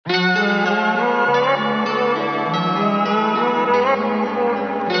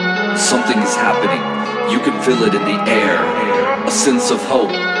something is happening. You can feel it in the air. A sense of hope,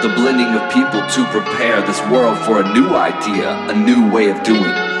 the blending of people to prepare this world for a new idea, a new way of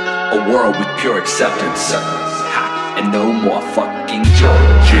doing. A world with pure acceptance. And no more fucking G.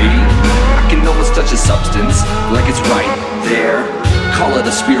 I can almost touch a substance like it's right there. Call it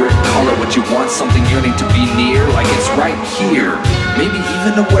a spirit, call it what you want, something yearning to be near, like it's right here, maybe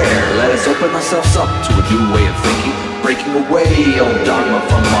even aware. Let us open ourselves up to a new way of thinking, breaking away old dogma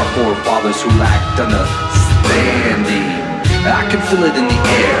from our forefathers who lacked understanding. I can feel it in the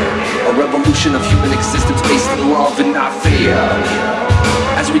air, a revolution of human existence based in love and not fear.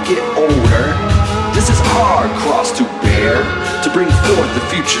 As we get older, this is our cross to bear, to bring forth the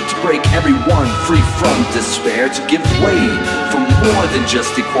future, to break everyone free from despair, to give way for more than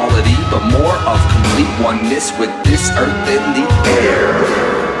just equality, but more of complete oneness with this earth and the air.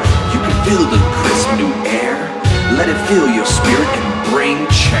 You can feel the crisp new air, let it fill your spirit and bring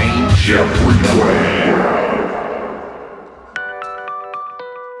change everywhere.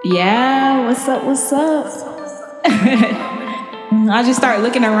 Yeah, what's up? I just start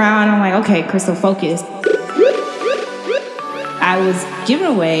looking around. I'm like, okay, Crystal, focus. I was given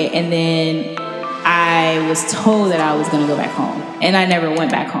away, and then I was told that I was going to go back home, and I never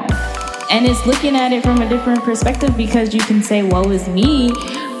went back home. And it's looking at it from a different perspective, because you can say, woe is me,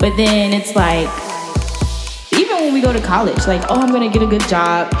 but then it's like, even when we go to college, like, oh, I'm going to get a good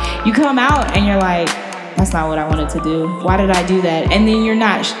job. You come out and you're like, that's not what I wanted to do. Why did I do that? And then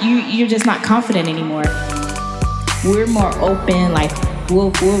you're just not confident anymore. We're more open, like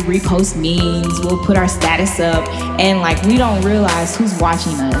we'll repost memes, we'll put our status up, and like we don't realize who's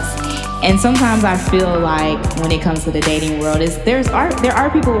watching us. And sometimes I feel like when it comes to the dating world, there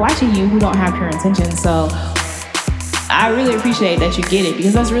are people watching you who don't have pure intentions. So I really appreciate that you get it,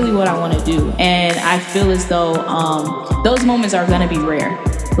 because that's really what I want to do. And I feel as though those moments are going to be rare.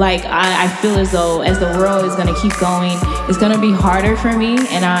 Like I feel as though as the world is going to keep going, it's going to be harder for me,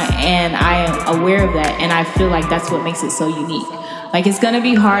 and I am aware of that, and I feel like that's what makes it so unique. Like it's going to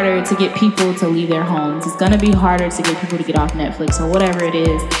be harder to get people to leave their homes. It's going to be harder to get people to get off Netflix or whatever it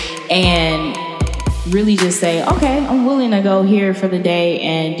is, and really just say, okay, I'm willing to go here for the day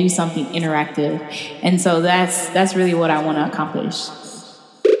and do something interactive. And so that's really what I want to accomplish.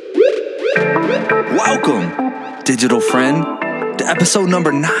 Welcome, digital friend, to episode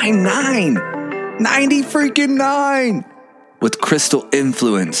number 90 freaking 9 with Crystal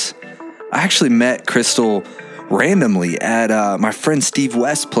Influence. I actually met Crystal randomly at my friend Steve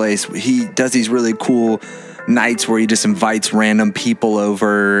West's place. He does these really cool nights where he just invites random people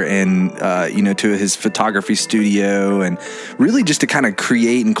over and to his photography studio, and really just to kind of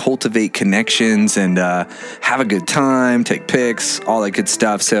create and cultivate connections and have a good time, take pics, all that good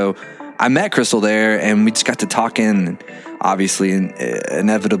stuff. So I met Crystal there, and we just got to talking. Obviously, and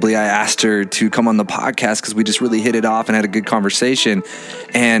inevitably, I asked her to come on the podcast because we just really hit it off and had a good conversation.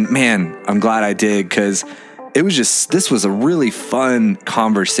 And man, I'm glad I did, because this was a really fun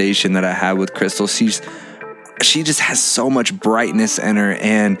conversation that I had with Crystal. She just has so much brightness in her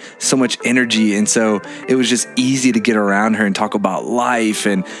and so much energy. And so it was just easy to get around her and talk about life,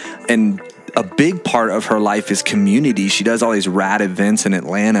 and a big part of her life is community. She does all these rad events in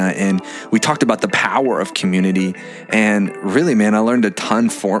Atlanta, and we talked about the power of community. And really, man, I learned a ton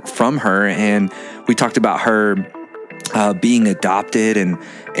from her, and we talked about her being adopted and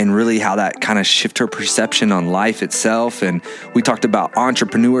really how that kind of shifted her perception on life itself. And we talked about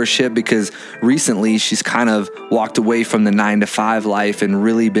entrepreneurship, because recently she's kind of walked away from the 9-to-5 life and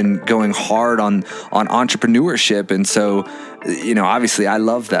really been going hard on entrepreneurship. And so, obviously I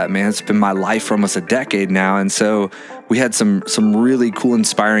love that, man. It's been my life for almost a decade now. And so we had some really cool,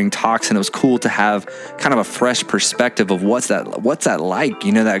 inspiring talks, and it was cool to have kind of a fresh perspective of what's that like,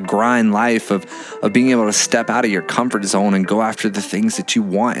 that grind life of being able to step out of your comfort zone and go after the things that you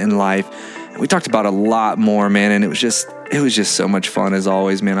want in life. And we talked about a lot more, man, and it was just so much fun as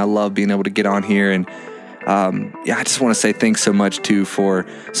always, man. I love being able to get on here, and I just want to say thanks so much too for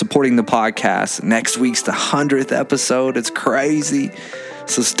supporting the podcast. Next week's the 100th episode. It's crazy.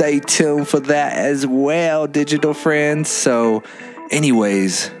 So stay tuned for that as well, digital friends. So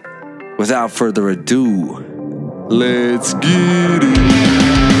anyways, without further ado, let's get it.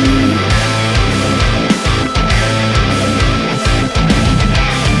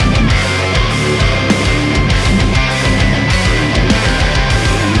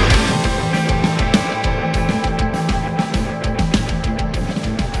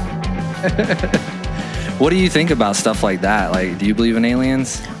 What do you think about stuff like that? Like, do you believe in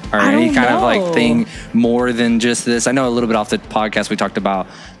aliens? Or any kind of like thing more than just this? I know a little bit off the podcast we talked about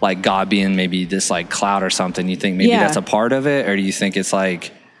like God being maybe this like cloud or something. You think maybe that's a part of it? Or do you think it's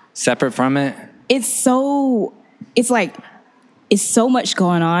like separate from it? It's so much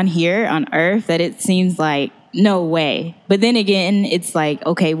going on here on Earth that it seems like no way. But then again, it's like,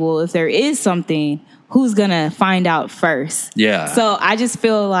 okay, well, if there is something, who's gonna find out first? Yeah. So I just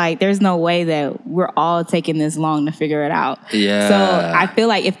feel like there's no way that we're all taking this long to figure it out. Yeah. So I feel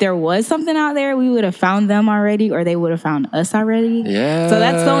like if there was something out there, we would have found them already, or they would have found us already. Yeah. So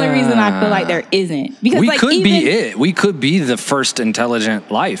that's the only reason I feel like there isn't. Because we could be it. We could be the first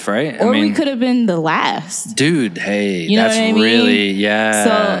intelligent life, right? Or we could have been the last. Dude, hey, you know that's what I mean? really,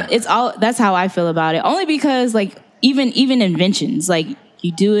 yeah. So that's how I feel about it. Only because like even inventions, like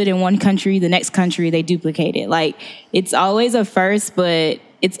you do it in one country, the next country, they duplicate it. Like, it's always a first, but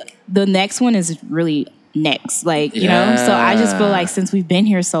it's the next one is really next. Like, you know? So I just feel like since we've been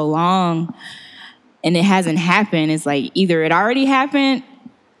here so long and it hasn't happened, it's like either it already happened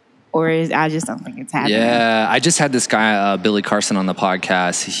or I just don't think it's happening. Yeah, I just had this guy, Billy Carson, on the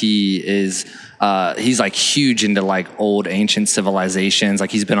podcast. He is... he's like huge into like old ancient civilizations.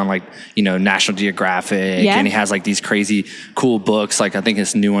 Like he's been on like, you know, National Geographic, and he has like these crazy cool books. Like I think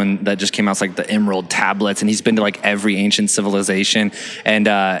this new one that just came out is like the Emerald Tablets, and he's been to like every ancient civilization.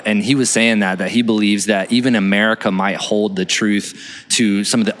 And he was saying that he believes that even America might hold the truth to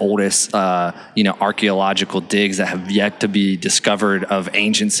some of the oldest, archaeological digs that have yet to be discovered of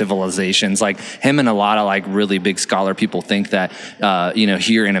ancient civilizations. Like him and a lot of like really big scholar people think that,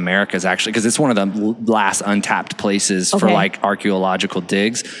 here in America is actually, because it's one of the last untapped places for like archaeological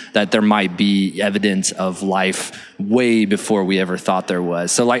digs, that there might be evidence of life way before we ever thought there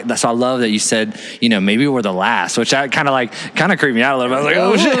was. So I love that you said, maybe we're the last, which kind of creeped me out a little bit. I was like,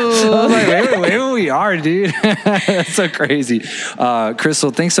 oh shit. I was like, maybe we are, dude. That's so crazy.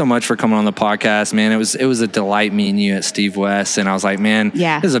 Crystal, thanks so much for coming on the podcast, man. It was a delight meeting you at Steve West, and I was like, man,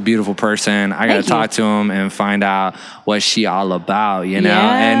 this is a beautiful person. I got to talk to him and find out what she all about, you know?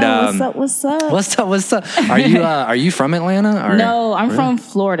 Yeah, and what's up? Are you from Atlanta? Or? No, I'm from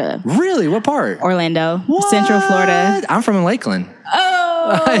Florida. Really? What part? Orlando, Central Florida. I'm from Lakeland.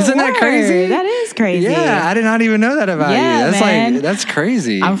 Oh, isn't that crazy? That is crazy. Yeah, I did not even know that about you. That's that's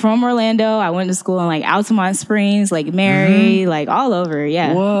crazy. I'm from Orlando. I went to school in like Altamont Springs, like Mary, like all over.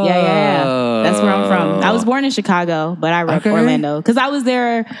 Yeah. Whoa. Yeah. That's where I'm from. I was born in Chicago, but I rep Orlando because I was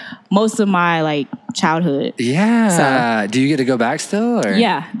there most of my like childhood. Yeah. So, do you get to go back still? Or?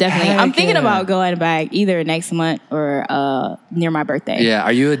 Yeah, definitely. I'm thinking about going back either next month or near my birthday. Yeah.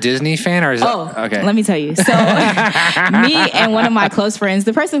 Are you a Disney fan or is okay. Let me tell you. So me and one of my close friends,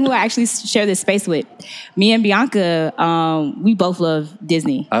 the person who I actually share this space with, me and Bianca, we both love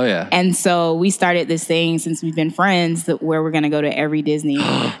Disney. Oh yeah. And so we started this thing since we've been friends where we're going to go to every Disney.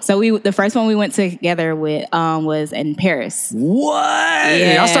 So the first one we went together with was in Paris. What?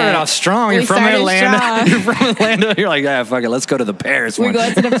 Yeah. Y'all started off strong. You're from Atlanta. You're from Atlanta. You're like, yeah, fuck it. Let's go to the Paris one. We're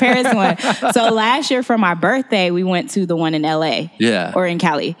going to the Paris one. So last year for my birthday, we went to the one in LA. Yeah. Or in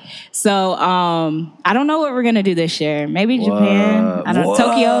Cali. So I don't know what we're going to do this year. Maybe Japan. I don't know.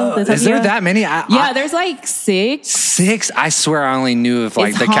 Tokyo. Is there that many? There's like 6. 6? I swear I only knew of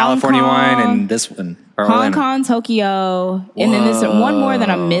like the California one and this one. Hong Kong, Tokyo, and then there's one more that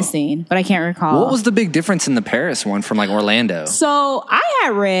I'm missing, but I can't recall. What was the big difference in the Paris one from like Orlando? So I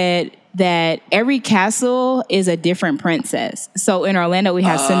had read that every castle is a different princess. So in Orlando we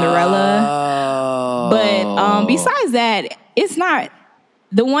have Cinderella, but besides that, it's not.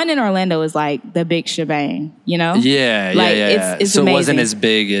 The one in Orlando is like the big shebang, you know? Yeah, like, yeah. It's so amazing. It wasn't as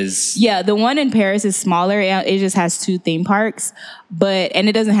big as... Yeah, the one in Paris is smaller. It just has 2 theme parks, and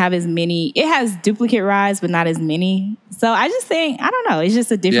it doesn't have as many. It has duplicate rides, but not as many. So I just think, I don't know, it's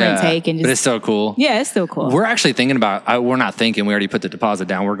just a different take. But it's still cool. Yeah, it's still cool. We're actually thinking about, we're not thinking, we already put the deposit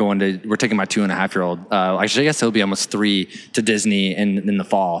down. We're taking my 2.5-year-old, actually I guess he'll be almost 3 to Disney in the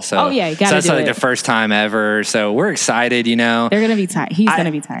fall. So, you gotta do that's like the first time ever. So we're excited, you know. They're going to be tired. He's going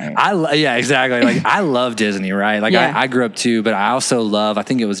to be tired. Yeah, exactly. Like I love Disney, right? Like I grew up too, but I also love, I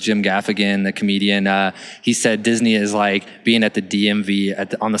think it was Jim Gaffigan, the comedian, he said Disney is like being at the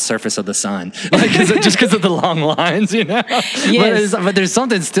DMV on the surface of the sun. Like just because of the long lines, you know? Yes. But there's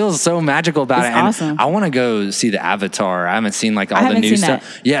something still so magical about it. And awesome. I want to go see the Avatar. I haven't seen like all the new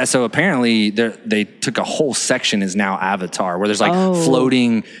stuff. Yeah, so apparently they took a whole section is now Avatar, where there's like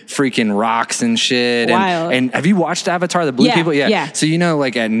floating freaking rocks and shit. Wild. And have you watched Avatar, the blue people? Yeah. So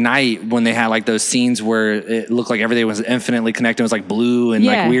like at night when they had like those scenes where it looked like everything was infinitely connected, it was like blue and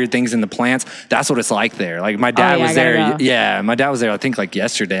like weird things in the plants. That's what it's like there. Like my dad was there. Yeah, my dad was there, I think like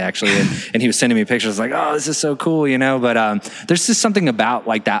yesterday actually, and he was sending me pictures like, oh, this is so cool, you know, but there's just something about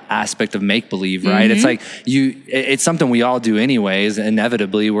like that aspect of make-believe, right? It's like it's something we all do anyways.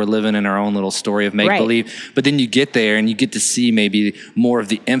 Inevitably, we're living in our own little story of make-believe, but then you get there and you get to see maybe more of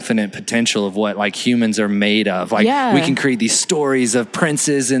the infinite potential of what like humans are made of. Like we can create these stories of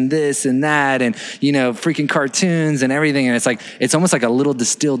princes and this and that and, you know, freaking cartoons and everything. And it's like, it's almost like a little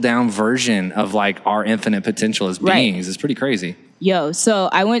distilled down version of like our infinite potential as beings. It's pretty crazy. Yo, so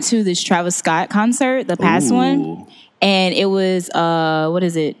I went to this Travis Scott concert, the past one, and it was, what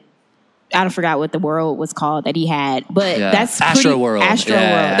is it? I forgot what the world was called that he had, but that's Astro World.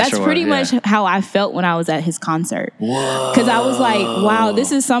 That's pretty much how I felt when I was at his concert. Because I was like, wow,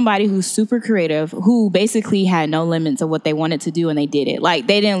 this is somebody who's super creative, who basically had no limits of what they wanted to do, and they did it. Like,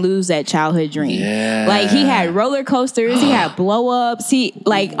 they didn't lose that childhood dream. Like, he had roller coasters, he had blow ups. He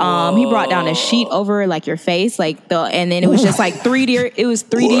brought down a sheet over like your face, and then it was just like 3D. It was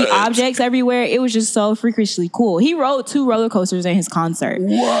 3D objects everywhere. It was just so freakishly cool. He rode 2 roller coasters in his concert.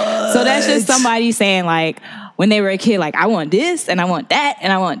 So that's just somebody saying like, when they were a kid, like, I want this and I want that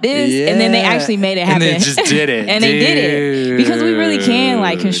and I want this, and then they actually made it happen. And they just did it. And they did it because we really can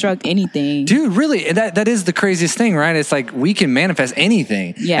like construct anything, dude. Really, that is the craziest thing, right? It's like we can manifest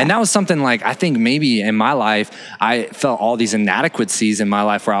anything. And that was something like, I think maybe in my life I felt all these inadequacies in my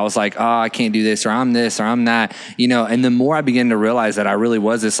life where I was like, oh, I can't do this, or I'm this, or I'm that, you know. And the more I began to realize that I really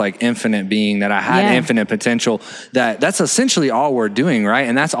was this like infinite being, that I had infinite potential, that's essentially all we're doing, right?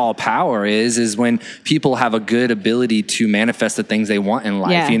 And that's all power is when people have a good ability to manifest the things they want in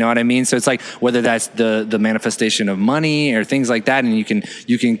life. You know what I mean? So it's like, whether that's the manifestation of money or things like that, and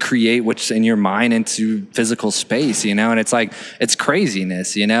you can create what's in your mind into physical space, you know. And it's like, it's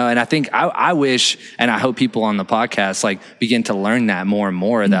craziness, you know. And I think I wish, and I hope people on the podcast like begin to learn that more and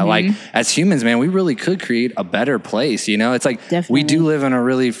more, that like as humans, man, we really could create a better place, you know. It's like we do live in a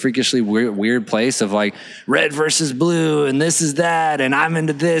really freakishly weird place of like red versus blue, and this is that, and I'm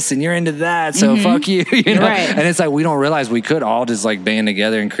into this and you're into that, so fuck you, you know. And it's like, we don't realize we could all just like band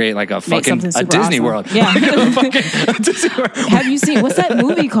together and create like a fucking a Disney World. Yeah. Like a Disney World. Have you seen, what's that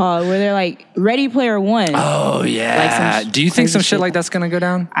movie called where they're like Ready Player One? Oh yeah. Like do you think some shit like that's gonna go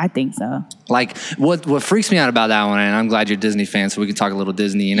down? I think so. Like what freaks me out about that one, and I'm glad you're a Disney fan, so we can talk a little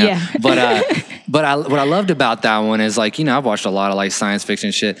Disney, you know. Yeah. But what I loved about that one is like, you know, I've watched a lot of like science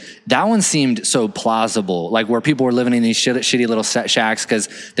fiction shit. That one seemed so plausible, like where people were living in these shitty little shacks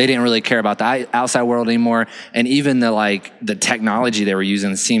because they didn't really care about the outside world anymore. And even the technology they were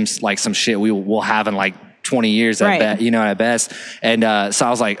using seems like some shit we will have in like 20 years at best. And so I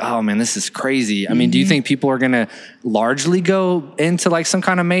was like, oh man, this is crazy. I mean, do you think people are going to largely go into like some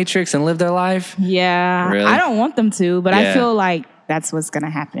kind of matrix and live their life? Yeah. Really? I don't want them to, but I feel like that's what's going to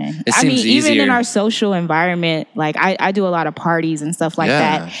happen. I mean, even in our social environment, like I do a lot of parties and stuff like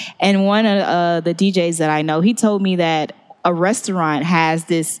that. And one of the DJs that I know, he told me that a restaurant has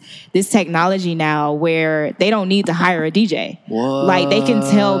this technology now where they don't need to hire a DJ. What? Like, they can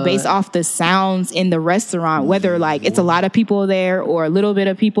tell based off the sounds in the restaurant, whether like it's a lot of people there or a little bit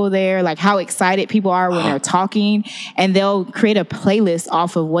of people there, like how excited people are when they're talking, and they'll create a playlist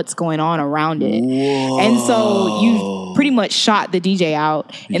off of what's going on around it. Whoa. And so you've pretty much shot the DJ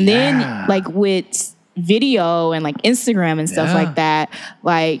out. And then like with video and like Instagram and stuff like that,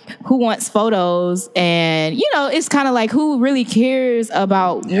 like who wants photos? And you know, it's kind of like, who really cares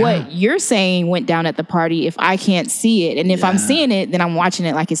about what you're saying went down at the party if I can't see it? And if I'm seeing it, then I'm watching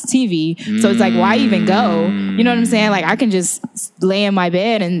it like it's TV. So it's like, why even go? You know what I'm saying? Like, I can just lay in my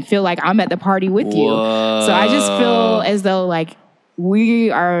bed and feel like I'm at the party with you. So I just feel as though like we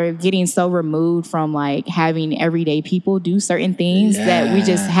are getting so removed from like having everyday people do certain things that we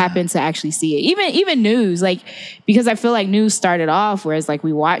just happen to actually see it. Even news, like, because I feel like news started off where it's like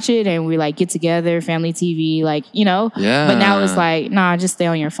we watch it and we like get together, family TV, like, you know. But now it's like, nah, just stay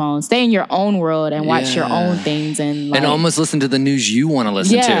on your phone, stay in your own world and watch your own things, and almost listen to the news you want to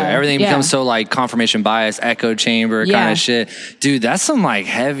listen to. Everything becomes so like confirmation bias, echo chamber kind of shit. Dude, that's some like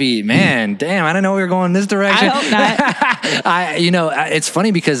heavy, man. Damn, I didn't know we were going this direction. I hope not. It's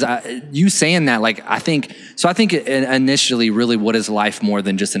funny because you saying that, like, I think initially, really, what is life more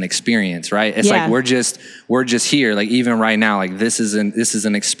than just an experience, right? It's like we're just here, like even right now, like this is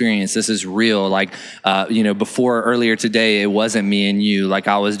an experience. This is real. Like, before earlier today, it wasn't me and you. Like,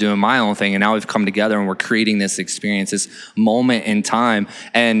 I was doing my own thing, and now we've come together and we're creating this experience, this moment in time.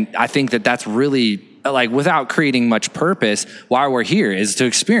 And I think that that's really, like, without creating much purpose, why we're here is to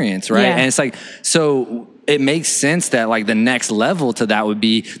experience, right? And it's like, so it makes sense that like the next level to that would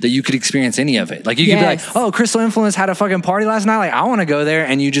be that you could experience any of it. Like you could be like, oh, Crystal Influence had a fucking party last night. Like I want to go there,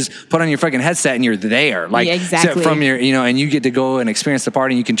 and you just put on your fucking headset and you're there. Like exactly. From your, and you get to go and experience the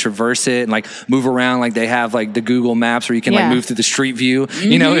party, and you can traverse it and like move around. Like they have like the Google Maps where you can like move through the street view,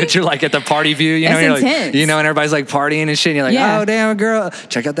 that you're like at the party view, That's you're intense. like, and everybody's like partying and shit. And you're like, oh damn girl,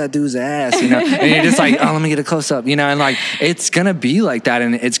 check out that dude's ass, and you're just like, oh, let me get a close up, and like it's gonna be like that.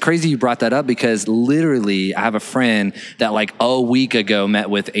 And it's crazy you brought that up because literally I have a friend that like a week ago met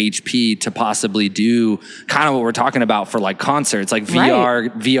with HP to possibly do kind of what we're talking about for like concerts, like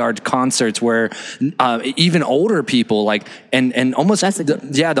VR concerts where even older people like and almost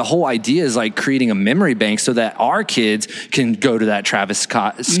the whole idea is like creating a memory bank so that our kids can go to that Travis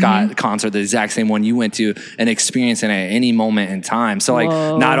Scott concert, the exact same one you went to, and experience it at any moment in time. So like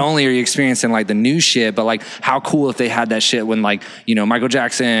not only are you experiencing like the new shit, but like how cool if they had that shit when like Michael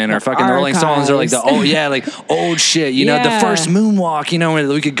Jackson or fucking the Rolling Stones or like the old shit, the first moonwalk, where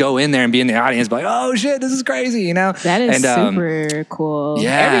we could go in there and be in the audience, be like, oh shit, this is crazy, That is super cool.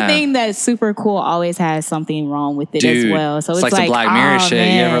 Yeah. Everything that's super cool always has something wrong with it as well. So it's like the Black Mirror shit.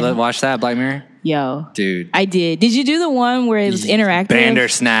 Man. You ever watch that Black Mirror? Yo, dude, I did. Did you do the one where it was interactive?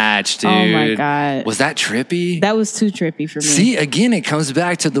 Bandersnatch, dude. Oh my god, was that trippy? That was too trippy for me. See, again, it comes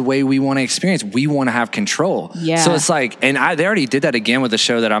back to the way we want to experience. We want to have control. Yeah. So it's like, and they already did that again with a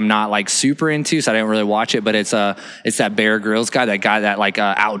show that I'm not like super into, so I didn't really watch it. But it's that Bear Grylls guy, that like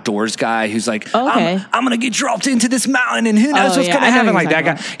outdoors guy who's like, I'm gonna get dropped into this mountain, and who knows what's gonna happen, like that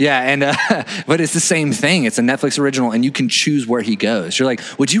guy. Yeah, and but it's the same thing. It's a Netflix original, and you can choose where he goes. You're like,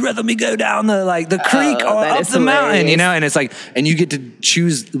 would you rather me go down the creek or up the mountain, and it's like, and you get to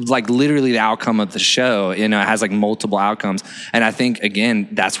choose like literally the outcome of the show, it has like multiple outcomes. And I think again,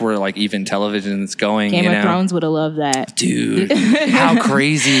 that's where like even television is going. Game of Thrones would have loved that, dude. How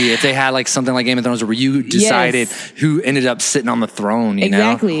crazy if they had like something like Game of Thrones where you decided who ended up sitting on the throne,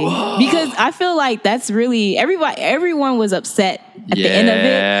 exactly. Because I feel like that's really everyone was upset at the end of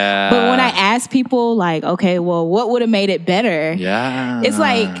it. But when I ask people like, okay, well, what would have made it better? Yeah. It's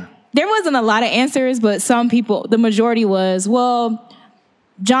like, there wasn't a lot of answers, but some people, the majority was, well,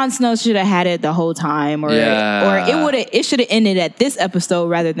 Jon Snow should have had it the whole time, or it should have ended at this episode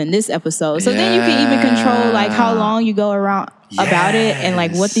rather than this episode. So then you can even control like how long you go around about it and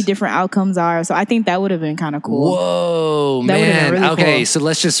like what the different outcomes are. So I think that would have been kind of cool. Whoa, that man. Really okay, cool. So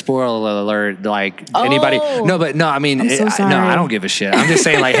let's just spoil alert. Like anybody? No, I mean, I'm so sorry. No, I don't give a shit. I'm just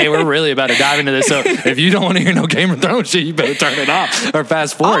saying, like, hey, we're really about to dive into this. So if you don't want to hear no Game of Thrones shit, you better turn it off or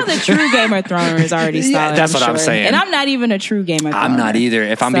fast forward. All the true Game of Thrones already started. That's what I'm saying. And I'm not even a true Game of Thrones. I'm not either.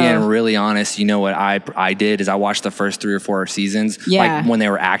 If I'm being really honest, you know what I did is I watched the first 3 or 4 seasons, like when they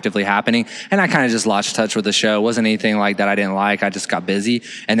were actively happening, and I kind of just lost touch with the show. It wasn't anything like that I didn't like. I just got busy.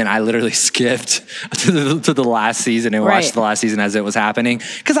 And then I literally skipped to the last season and watched the last season as it was happening.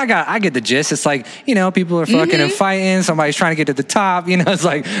 Cause I get the gist. It's like, people are fucking and fighting. Somebody's trying to get to the top, it's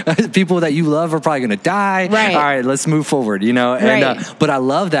like people that you love are probably going to die. Right. All right, let's move forward, and, but I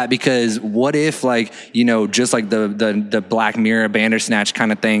love that because what if like, just like the Black Mirror Bandersnatch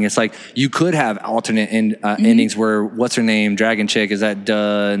kind of thing, it's like you could have alternate endings where what's her name? Dragon Chick. Is that I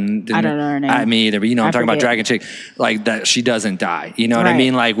don't know her name. Me either, but I'm talking about Dragon Chick, like that she doesn't die. You know what I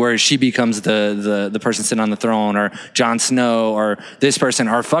mean? Like where she becomes the person sitting on the throne, or Jon Snow, or this person,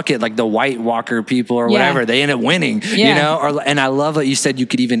 or fuck it, like the White Walker people or whatever. They end up winning, and I love that you said you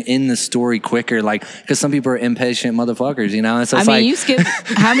could even end the story quicker, like because some people are impatient motherfuckers, And so it's you skipped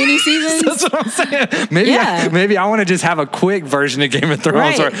how many seasons? That's what I'm saying. Maybe I want to just have a quick version of Game of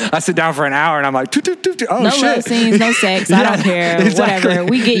Thrones where I sit down for an hour and I'm like, oh no shit. love scenes, no sex. I don't care. Exactly. Whatever.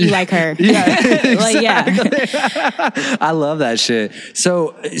 We get you like her. I love that shit.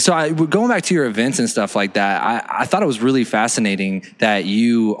 So going back to your events and stuff like that, I thought it was really fascinating that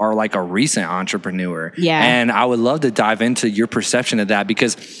you are like a recent entrepreneur. Yeah. And I would love to dive into your perception of that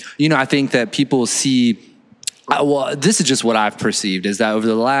because, I think that people see, well, this is just what I've perceived is that over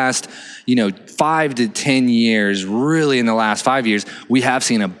the last, 5 to 10 years, really in the last 5 years, we have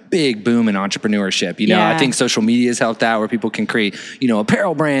seen a big boom in entrepreneurship. I think social media has helped out where people can create,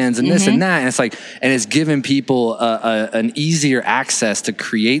 apparel brands and this and that. And it's like, and it's given people an easier access to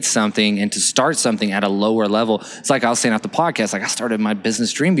create something and to start something at a lower level. It's like I was saying at the podcast, like I started my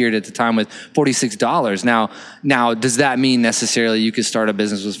business Dream Beard at the time with $46. Now, does that mean necessarily you could start a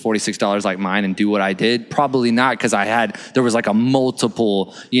business with $46 like mine and do what I did? Probably not, because there was like a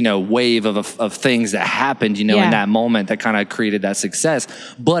multiple, wave of things that happened, in that moment that kind of created that success,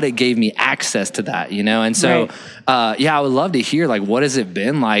 but it gave me access to that, and so, I would love to hear like what has it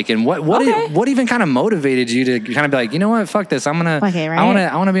been like, and what even kind of motivated you to kind of be like, you know what, fuck this, I want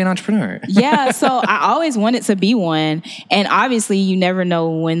to be an entrepreneur. Yeah, so I always wanted to be one, and obviously you never know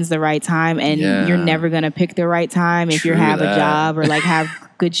when's the right time, and you're never gonna pick the right time if you have a job or like have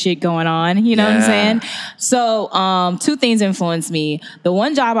good shit going on, you know what I'm saying? So, two things influenced me. The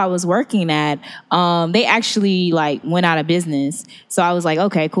one job I was working at, they actually like went out of business. So I was like,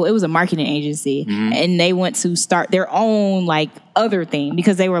 okay, cool. It was a marketing agency, and they went to start their own like other thing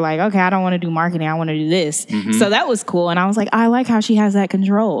because they were like, okay, I don't want to do marketing. I want to do this. So that was cool. And I was like, I like how she has that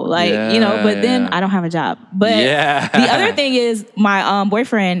control. Like, you know, but then I don't have a job. But the other thing is my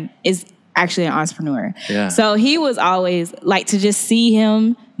boyfriend is actually an entrepreneur. So he was always like, to just see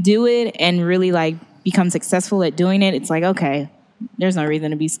him do it and really like become successful at doing it. It's like, okay, there's no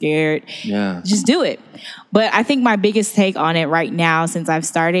reason to be scared. Just do it. But I think my biggest take on it right now since I've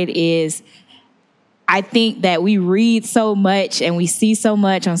started is I think that we read so much and we see so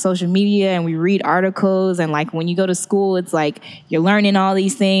much on social media and we read articles, and like when you go to school, it's like you're learning all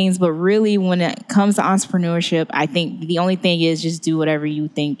these things. But really when it comes to entrepreneurship, I think the only thing is just do whatever you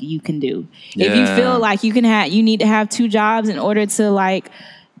think you can do. If you feel like you need to have 2 jobs in order to like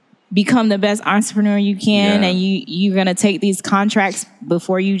become the best entrepreneur you can, and you're going to take these contracts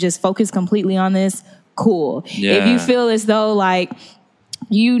before you just focus completely on this, cool. If you feel as though like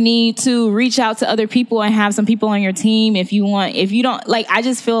you need to reach out to other people and have some people on your team if you don't, like, I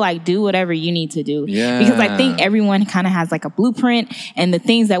just feel like do whatever you need to do. Because I think everyone kind of has like a blueprint, and the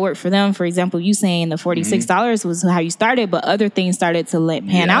things that work for them, for example, you saying the $46 was how you started, but other things started to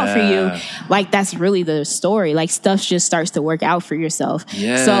pan out for you. Like, that's really the story. Like, stuff just starts to work out for yourself.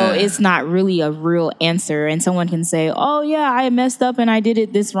 So it's not really a real answer. And someone can say, oh yeah, I messed up and I did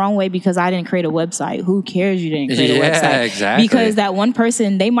it this wrong way because I didn't create a website. Who cares you didn't create a website? Exactly. Because that one person,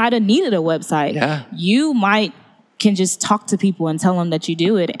 they might have needed a website. You can just talk to people and tell them that you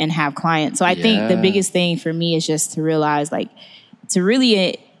do it and have clients. So I think the biggest thing for me is just to realize, like, to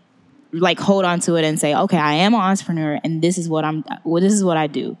really like hold on to it and say, okay, I am an entrepreneur and this is what I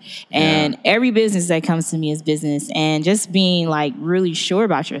do. And every business that comes to me is business, and just being like really sure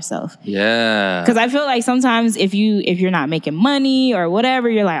about yourself. Because I feel like sometimes if you're not making money or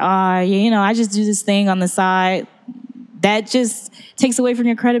whatever, you're like, I just do this thing on the side. That just takes away from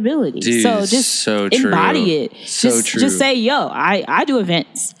your credibility. Dude, so just embody it. Just say, yo, I do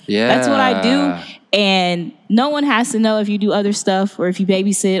events. That's what I do. And no one has to know if you do other stuff or if you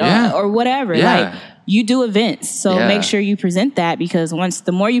babysit or whatever. Like, you do events. So make sure you present that, because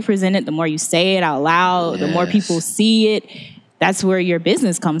the more you present it, the more you say it out loud, the more people see it. That's where your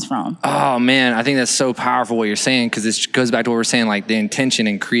business comes from. Oh, man. I think that's so powerful what you're saying, because this goes back to what we're saying, like the intention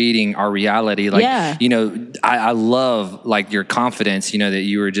in creating our reality. Like, I love like your confidence, that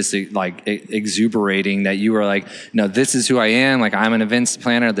you were just like exuberating, that you were like, no, this is who I am. Like, I'm an events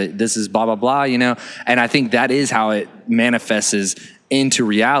planner, that this is blah, blah, blah, And I think that is how it manifests into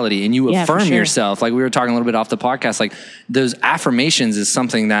reality, and you affirm yourself. Like we were talking a little bit off the podcast, like those affirmations is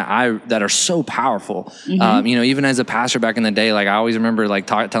something that are so powerful. Even as a pastor back in the day, like I always remember like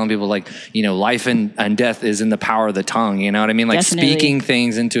telling people like, life and death is in the power of the tongue. You know what I mean? Like speaking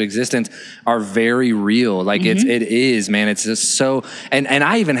things into existence are very real. Like it is, man. It's just so, and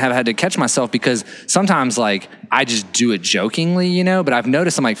I even have had to catch myself, because sometimes like I just do it jokingly, but I've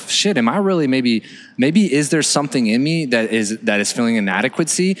noticed, I'm like, shit, am I really maybe is there something in me that is feeling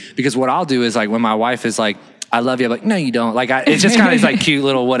inadequacy? Because what I'll do is like when my wife is like, I love you, I'm like, no, you don't. Like, it's just kind of like cute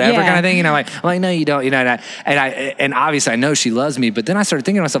little whatever kind of thing, Like, I'm like, no, you don't, and obviously I know she loves me, but then I started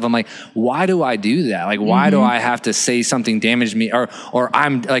thinking to myself, I'm like, why do I do that? Like, why do I have to say something damaged me, or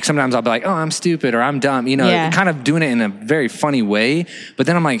I'm like, sometimes I'll be like, oh, I'm stupid, or I'm dumb, kind of doing it in a very funny way. But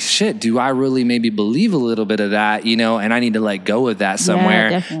then I'm like, shit, do I really maybe believe a little bit of that, and I need to let go of that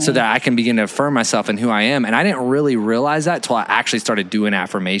somewhere so that I can begin to affirm myself and who I am. And I didn't really realize that till I actually started doing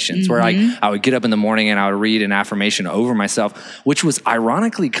affirmations, where like I would get up in the morning and I would read an affirmation over myself, which was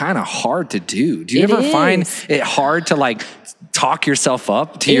ironically kind of hard to do. Do you ever find it hard to like talk yourself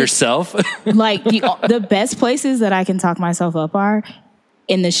up to yourself? Like the best places that I can talk myself up are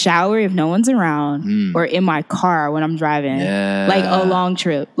in the shower if no one's around, or in my car when I'm driving, like a long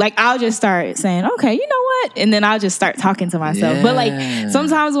trip. Like I'll just start saying, okay, you know what? And then I'll just start talking to myself. But like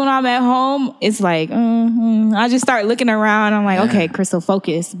sometimes when I'm at home, it's like, I just start looking around. I'm like, okay, Crystal,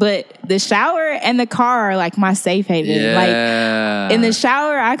 focus. But the shower and the car are like my safe haven. Like in the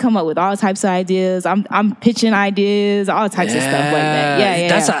shower, I come up with all types of ideas. I'm pitching ideas, all types of stuff like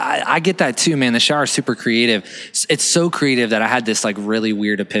that. I get that too, man. The shower is super creative. It's so creative that I had this like really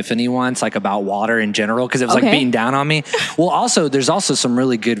weird epiphany once, like about water in general, because it was like beating down on me. Well, also, there's also some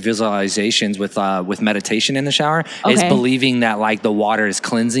really good visualizations with meditation in the shower. Is believing that like the water is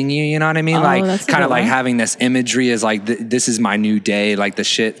cleansing you. You know what I mean? Like kind of like having this imagery as like this is my new day. Like the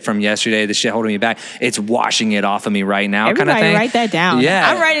shit from yesterday, the shit holding me back, it's washing it off of me right now. Everybody kind of thing. Write that down. Yeah,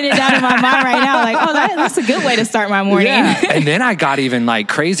 I'm writing it down in my mind right now. Like, oh, that's a good way to start my morning. Yeah. And then I got even like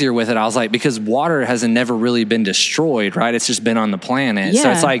crazier with it. I was like, because water hasn't never really been destroyed, right? It's just been on the planet. So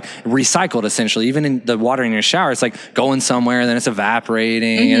it's like recycled essentially. Even in the water in your shower, it's like going somewhere, then it's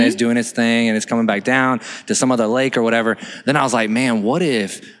evaporating and it's doing its thing and it's coming back down to some other lake or whatever. Then I was like, man, what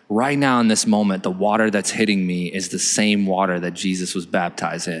if right now in this moment, the water that's hitting me is the same water that Jesus was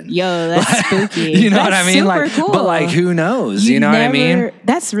baptized in? Yo, that's spooky. You know that's what I mean? Like, cool. But like, who knows? You know what I mean?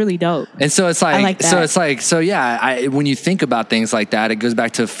 That's really dope. And so it's like, I like that. so yeah, when you think about things like that, it goes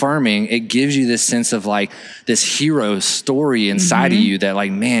back to affirming. It gives you this sense of like this hero story inside of you that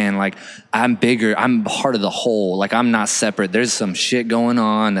like, man, like I'm bigger. I'm part of the whole. Like I'm not separate. There's some shit going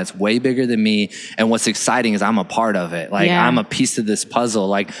on that's way bigger than me. And what's exciting is I'm a part of it. Like I'm a piece of this puzzle.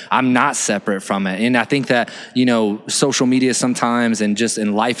 Like I'm not separate from it. And I think that, you know, social media sometimes and just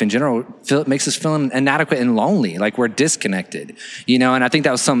in life in general makes us feel inadequate and lonely. Like we're disconnected, you know? And I think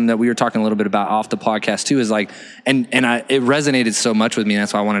that was something that we were talking a little bit about off the podcast too, is like, it resonated so much with me. And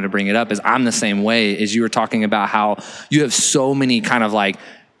that's why I wanted to bring it up, is I'm the same way. As you were talking about how you have so many kind of like,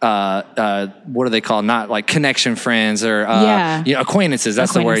 what are they called? Not like connection friends or, you know, acquaintances.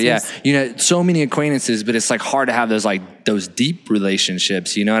 That's the word. Yeah. You know, so many acquaintances, but it's like hard to have those deep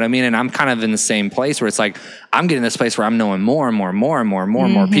relationships. You know what I mean? And I'm kind of in the same place where it's like, I'm getting this place where I'm knowing more and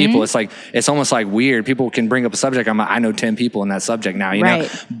more people. It's like, it's almost like weird. People can bring up a subject. I know 10 people in that subject now, you know,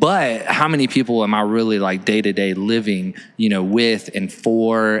 but how many people am I really like day to day living, you know, with and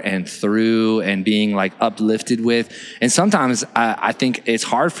for and through and being like uplifted with? And sometimes I think it's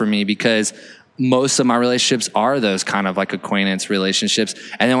hard for me because most of my relationships are those kind of like acquaintance relationships.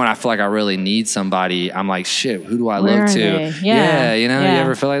 And then when I feel like I really need somebody, I'm like, shit, who do I look to? Yeah. You know, you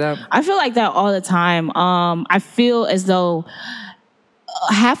ever feel like that? I feel like that all the time. I feel as though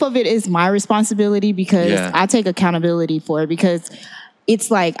half of it is my responsibility because I take accountability for it, because it's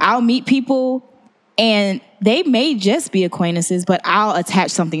like I'll meet people and they may just be acquaintances, but I'll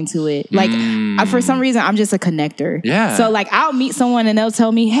attach something to it. Like for some reason, I'm just a connector. Yeah. So like I'll meet someone and they'll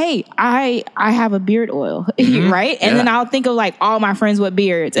tell me, hey, I have a beard oil, right? And then I'll think of like all my friends with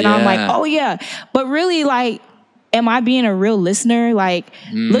beards. And I'm like, oh yeah. But really like, am I being a real listener? Like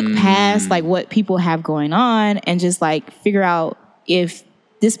look past like what people have going on and just like figure out if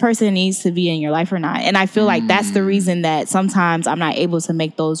this person needs to be in your life or not. And I feel like that's the reason that sometimes I'm not able to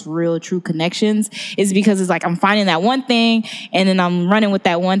make those real, true connections, is because it's like I'm finding that one thing and then I'm running with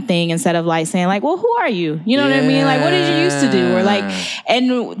that one thing instead of like saying like, well, who are you? You know what I mean? Like, what did you used to do? Or like,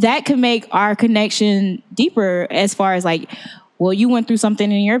 and that can make our connection deeper as far as like, well, you went through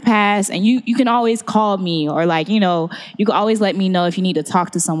something in your past and you can always call me, or like, you know, you can always let me know if you need to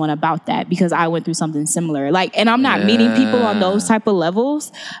talk to someone about that because I went through something similar. Like, and I'm not meeting people on those type of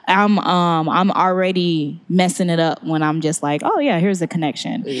levels. I'm already messing it up when I'm just like, oh yeah, here's the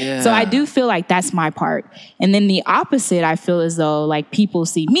connection. Yeah. So I do feel like that's my part. And then the opposite, I feel as though like people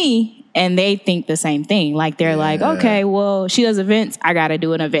see me and they think the same thing. Like they're like, okay, well, she does events, I got to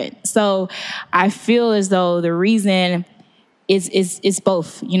do an event. So I feel as though the reason it's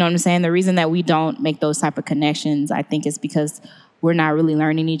both. You know what I'm saying? The reason that we don't make those type of connections, I think, is because we're not really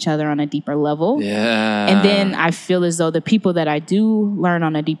learning each other on a deeper level. Yeah. And then I feel as though the people that I do learn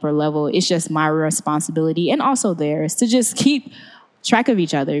on a deeper level, it's just my responsibility and also theirs to just keep track of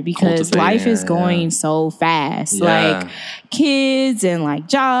each other, because life is going so fast. Like kids and like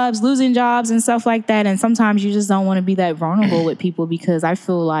jobs, losing jobs and stuff like that. And sometimes you just don't want to be that vulnerable with people, because I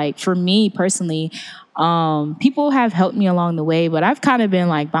feel like for me personally, people have helped me along the way, but I've kind of been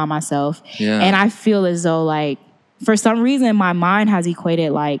like by myself. And I feel as though like for some reason my mind has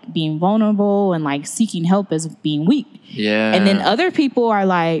equated like being vulnerable and like seeking help as being weak. And then other people are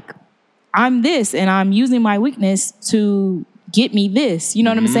like, I'm this and I'm using my weakness to get me this, you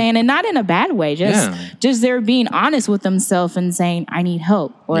know what I'm saying? And not in a bad way, just they're being honest with themselves and saying, I need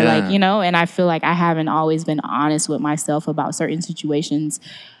help, or like, you know, and I feel like I haven't always been honest with myself about certain situations.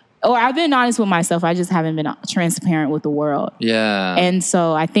 Or I've been honest with myself, I just haven't been transparent with the world. And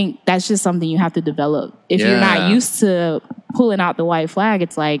so I think that's just something you have to develop. If you're not used to pulling out the white flag,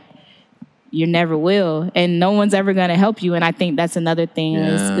 it's like, you never will. And no one's ever going to help you. And I think that's another thing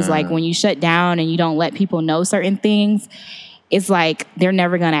is like when you shut down and you don't let people know certain things, it's like they're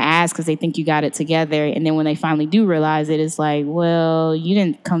never going to ask because they think you got it together. And then when they finally do realize it, it's like,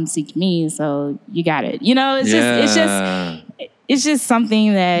 it's just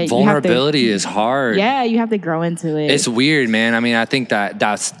something that vulnerability is hard. Yeah, you have to grow into it. It's weird, man. I mean, I think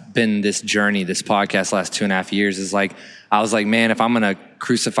that's been this journey, this podcast last 2.5 years is like, I was like, man, if I'm going to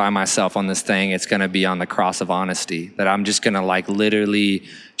crucify myself on this thing, it's going to be on the cross of honesty, that I'm just going to like literally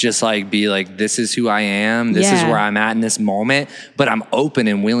just like be like, this is who I am. This is where I'm at in this moment, but I'm open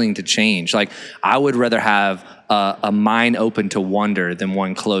and willing to change. Like I would rather have a mind open to wonder than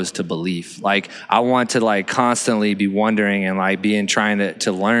one closed to belief. Like I want to like constantly be wondering and like trying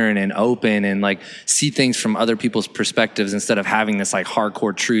to learn and open and like see things from other people's perspectives instead of having this like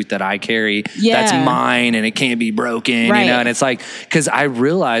hardcore truth that I carry that's mine and it can't be broken, you know? And it's like, cause I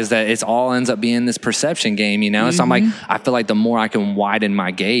realize that it's all ends up being this perception game, you know? So I'm like, I feel like the more I can widen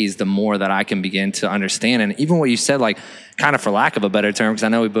my gaze, the more that I can begin to understand. And even what you said, like, kind of for lack of a better term, because I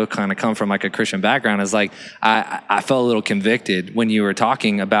know we both kind of come from like a Christian background, is like I felt a little convicted when you were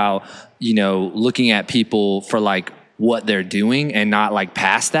talking about, you know, looking at people for like what they're doing and not like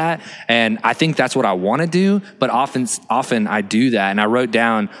past that. And I think that's what I want to do, but often I do that. And I wrote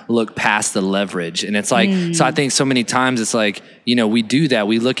down, look past the leverage. And it's like, so I think so many times it's like, you know, we do that.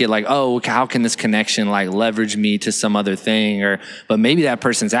 We look at like, oh, how can this connection like leverage me to some other thing? But maybe that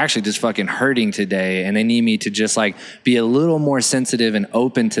person's actually just fucking hurting today and they need me to just like be a little more sensitive and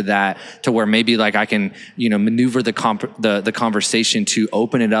open to that, to where maybe like I can, you know, maneuver the conversation to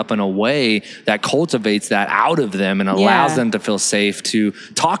open it up in a way that cultivates that out of them and allows them to feel safe to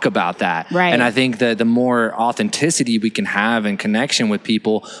talk about that. Right. And I think that the more authenticity we can have and connection with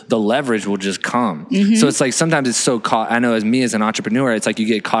people, the leverage will just come. So it's like sometimes it's so I know as me as an entrepreneur, it's like you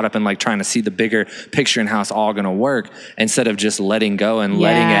get caught up in like trying to see the bigger picture and how it's all going to work instead of just letting go and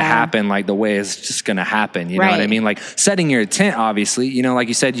letting it happen like the way it's just going to happen. You know what I mean? Like setting your intent, obviously, you know, like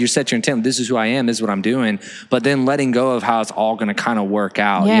you said, you set your intent, this is who I am, this is what I'm doing, but then letting go of how it's all going to kind of work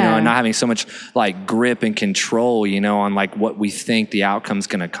out, you know, and not having so much like grip and control, you know, on like what we think the outcome's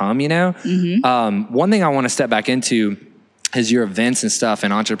going to come, you know? One thing I want to step back into is your events and stuff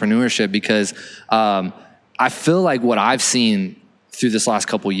and entrepreneurship, because I feel like what I've seen through this last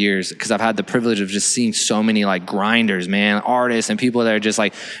couple of years, because I've had the privilege of just seeing so many like grinders, man, artists and people that are just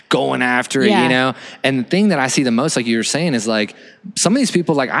like going after it, you know? And the thing that I see the most, like you were saying, is like some of these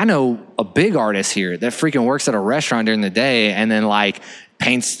people, like I know a big artist here that freaking works at a restaurant during the day and then like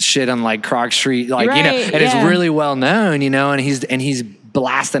paints shit on like Krog Street, like, you know, and it's really well known, you know, and he's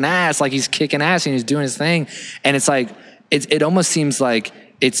blasting ass, like he's kicking ass and he's doing his thing. And it's like, it almost seems like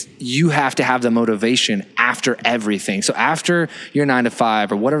you have to have the motivation after everything. So after your 9 to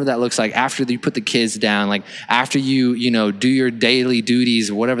 5 or whatever that looks like, after you put the kids down, like after you know, do your daily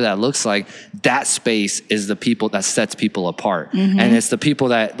duties or whatever that looks like, that space is the people that sets people apart. And it's the people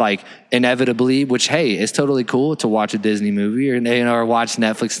that like inevitably, which, hey, it's totally cool to watch a Disney movie or, you know, or watch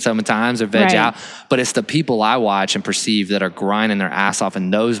Netflix sometimes or veg out. But it's the people I watch and perceive that are grinding their ass off in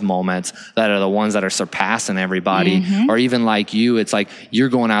those moments that are the ones that are surpassing everybody. Or even like you, it's like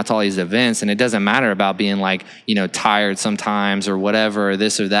you're going out to all these events and it doesn't matter about being like, you know, tired sometimes or whatever, or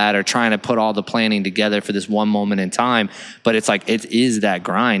this or that, or trying to put all the planning together for this one moment in time. But it's like, it is that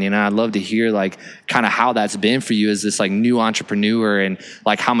grind. You know, I'd love to hear like kind of how that's been for you as this like new entrepreneur and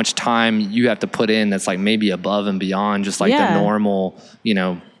like how much time you have to put in that's like maybe above and beyond just like the normal, you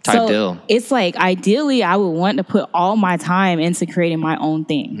know, type deal. It's like ideally I would want to put all my time into creating my own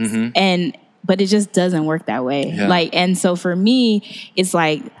things. But it just doesn't work that way. Like, and so for me, it's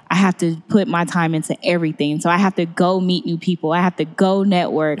like I have to put my time into everything. So I have to go meet new people. I have to go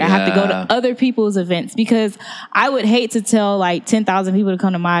network. I have to go to other people's events, because I would hate to tell like 10,000 people to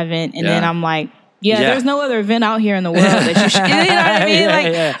come to my event and then I'm like, there's no other event out here in the world that you should. You know what I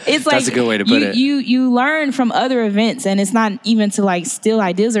mean? It's like, that's a good way to put it. You learn from other events, and it's not even to like steal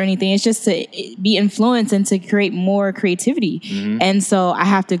ideas or anything. It's just to be influenced and to create more creativity. And so I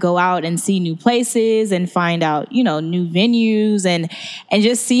have to go out and see new places and find out, you know, new venues and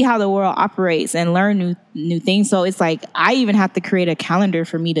just see how the world operates and learn new things. So it's like I even have to create a calendar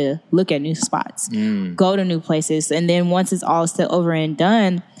for me to look at new spots, go to new places, and then once it's all set over and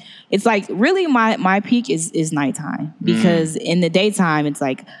done, it's like really my peak is nighttime, because in the daytime it's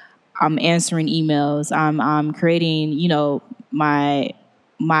like I'm answering emails, I'm creating, you know, my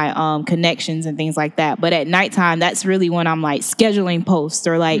connections and things like that. But at nighttime, that's really when I'm like scheduling posts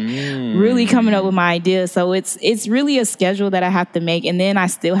or like really coming up with my ideas. So it's really a schedule that I have to make, and then I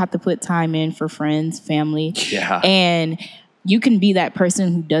still have to put time in for friends, family, and you can be that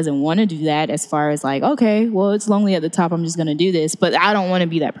person who doesn't want to do that, as far as like, okay, well, it's lonely at the top, I'm just going to do this. But I don't want to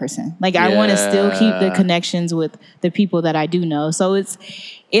be that person. Like, I want to still keep the connections with the people that I do know. So it's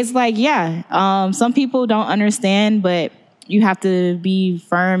like, some people don't understand, but you have to be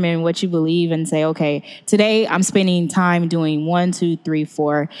firm in what you believe and say, okay, today I'm spending time doing 1, 2, 3,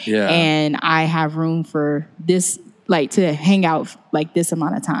 4, and I have room for this, like to hang out like this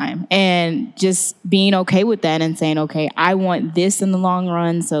amount of time, and just being okay with that and saying, okay, I want this in the long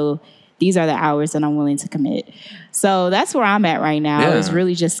run, so these are the hours that I'm willing to commit. So that's where I'm at right now, is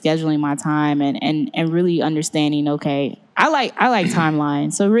really just scheduling my time and really understanding, okay, I like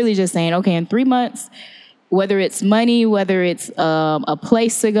timeline. So really just saying, okay, in 3 months, whether it's money, whether it's a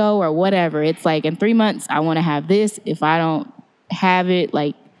place to go or whatever, it's like in 3 months, I want to have this. If I don't have it,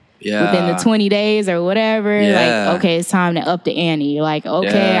 like within the 20 days or whatever, like, okay, it's time to up the ante. Like,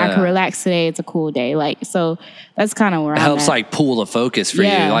 okay, I can relax today. It's a cool day. Like, so that's kind of where I'm helps at. Like pull the focus for you.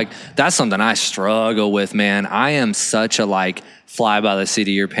 Like that's something I struggle with, man. I am such a like fly by the seat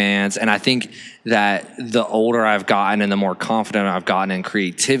of your pants. And I think that the older I've gotten and the more confident I've gotten in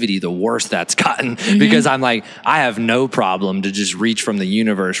creativity, the worse that's gotten, because I'm like, I have no problem to just reach from the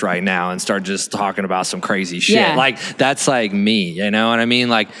universe right now and start just talking about some crazy shit. Like that's like me, you know what I mean?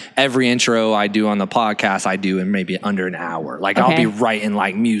 Like every intro I do on the podcast, I do in maybe under an hour. Like I'll be writing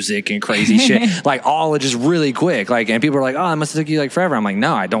like music and crazy shit, like all just really quick. Like, and people are like, oh, it must have took you like forever. I'm like,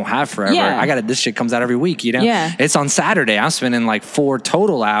 no, I don't have forever. I got it. This shit comes out every week, you know? It's on Saturday. I'm spending like 4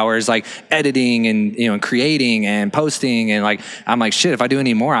 total hours, like editing and, you know, and creating and posting. And like, I'm like, shit, if I do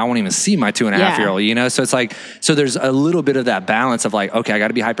any more, I won't even see my 2.5-year-old, you know? So it's like, so there's a little bit of that balance of like, okay, I got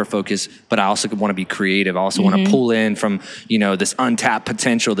to be hyper-focused, but I also want to be creative. I also want to pull in from, you know, this untapped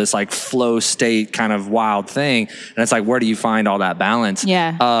potential, this like flow state kind of wild thing. And it's like, where do you find all that balance?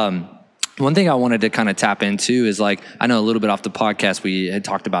 One thing I wanted to kind of tap into is like, I know a little bit off the podcast, we had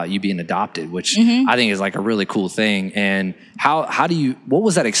talked about you being adopted, which I think is like a really cool thing. And how do you, what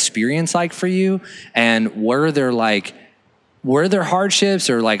was that experience like for you? And were there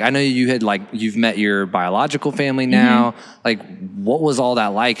hardships, or like, I know you had like, you've met your biological family now, like what was all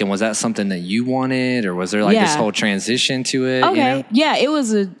that like? And was that something that you wanted, or was there like this whole transition to it? Okay. You know? Yeah, it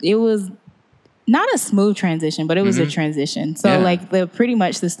was not a smooth transition, but it was a transition. So like pretty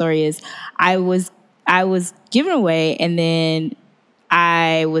much the story is I was given away, and then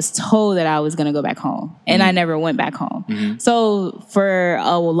I was told that I was going to go back home, and I never went back home. So for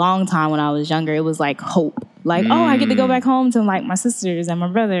a long time when I was younger, it was like hope, like, oh, I get to go back home to like my sisters and my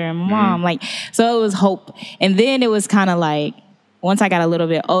brother and my mom. Like, so it was hope. And then it was kind of like, once I got a little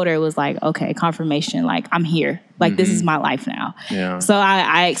bit older, it was like, okay, confirmation, like I'm here. Like this is my life now. So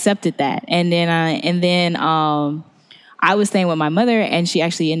I accepted that. And then I was staying with my mother, and she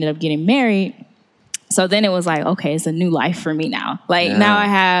actually ended up getting married. So then it was like, okay, it's a new life for me now. Like now I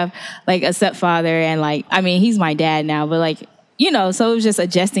have like a stepfather, and like, I mean, he's my dad now, but like, you know, so it was just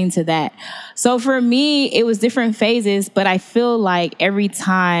adjusting to that. So for me, it was different phases, but I feel like every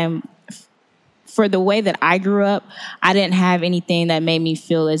time, for the way that I grew up, I didn't have anything that made me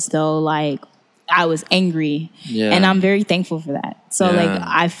feel as though like I was angry. And I'm very thankful for that. So like,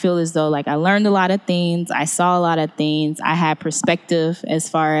 I feel as though like I learned a lot of things. I saw a lot of things. I had perspective as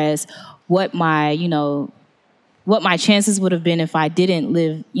far as what my chances would have been if I didn't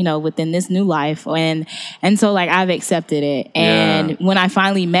live, you know, within this new life. And so like I've accepted it. And when I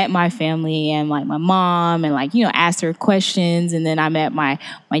finally met my family and like my mom, and like, you know, asked her questions, and then I met my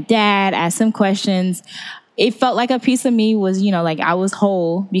dad, asked him questions, it felt like a piece of me was, you know, like I was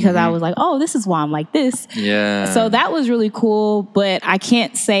whole, because I was like, oh, this is why I'm like this. So that was really cool. But I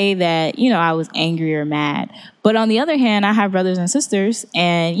can't say that, you know, I was angry or mad. But on the other hand, I have brothers and sisters,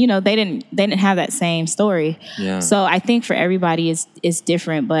 and, you know, they didn't have that same story. So I think for everybody it's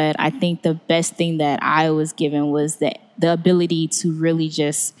different. But I think the best thing that I was given was the ability to really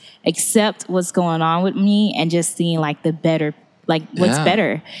just accept what's going on with me, and just seeing like the better, like what's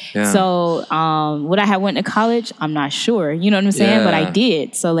better. So would I have went to college? I'm not sure. You know what I'm saying? But I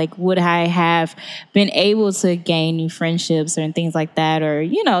did. So like, would I have been able to gain new friendships and things like that? Or,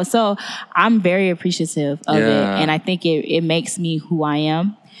 you know, so I'm very appreciative of it. And I think it makes me who I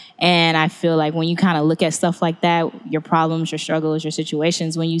am. And I feel like when you kind of look at stuff like that, your problems, your struggles, your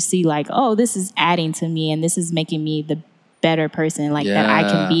situations, when you see like, oh, this is adding to me, and this is making me the better person like that I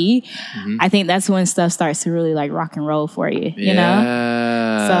can be, I think that's when stuff starts to really like rock and roll for you, you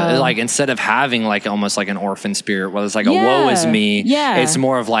know? So like, instead of having like almost like an orphan spirit, well, it's like a woe is me. It's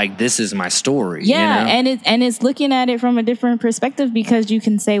more of like, this is my story. You know? And it's looking at it from a different perspective, because you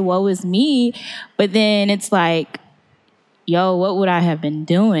can say woe is me, but then it's like, yo, what would I have been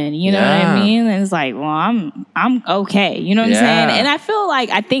doing? You know what I mean? And it's like, well, I'm okay. You know what I'm saying? And I feel like,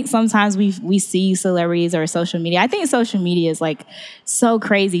 I think sometimes we see celebrities or social media. I think social media is like so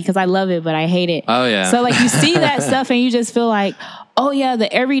crazy, because I love it, but I hate it. So like, you see that stuff and you just feel like, oh yeah,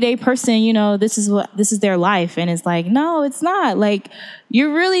 the everyday person, you know, this is their life. And it's like, no, it's not. Like,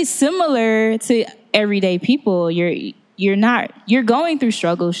 you're really similar to everyday people. You're going through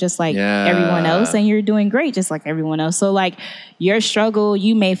struggles just like everyone else, and you're doing great just like everyone else. So like, your struggle,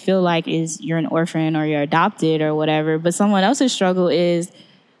 you may feel like is you're an orphan or you're adopted or whatever, but someone else's struggle is,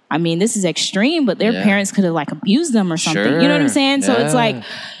 I mean, this is extreme, but their parents could have like abused them or something. Sure. You know what I'm saying? So it's like,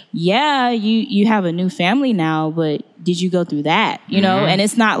 yeah, you have a new family now, but did you go through that? You know, and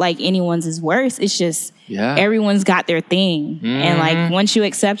it's not like anyone's is worse. It's just everyone's got their thing. And like, once you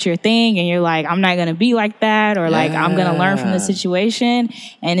accept your thing and you're like, I'm not going to be like that, or like, I'm going to learn from the situation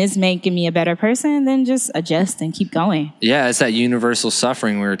and it's making me a better person, then just adjust and keep going. Yeah. It's that universal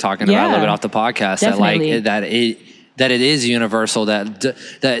suffering we were talking about a little bit off the podcast. Definitely. That it is universal, that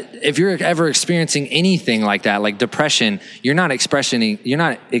if you're ever experiencing anything like that, like depression, you're not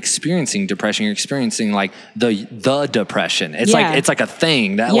experiencing depression, you're experiencing like the depression. It's like a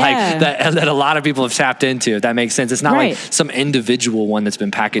thing that that a lot of people have tapped into, if that makes sense. It's not like some individual one that's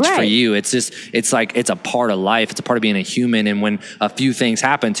been packaged for you. It's just, it's like, it's a part of life. It's a part of being a human. And when a few things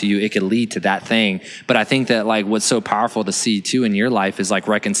happen to you, it could lead to that thing. But I think that like what's so powerful to see too in your life is like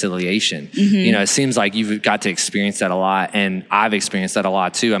reconciliation. You know, it seems like you've got to experience that a lot, and I've experienced that a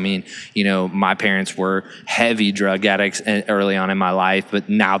lot too. I mean, you know, my parents were heavy drug addicts early on in my life, but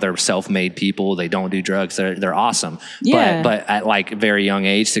now they're self-made people. They don't do drugs. They're awesome. But at like a very young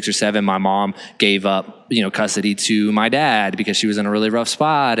age, 6 or 7, my mom gave up, you know, custody to my dad because she was in a really rough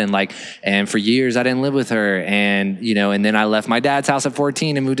spot. And for years I didn't live with her. And, you know, and then I left my dad's house at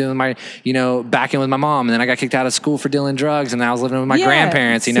 14 and moved in with back in with my mom. And then I got kicked out of school for dealing drugs. And I was living with my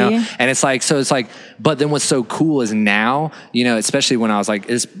grandparents, you know, and it's like, but then what's so cool is now, you know, especially when I was like,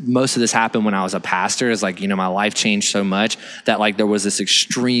 most of this happened when I was a pastor, is like, you know, my life changed so much that like there was this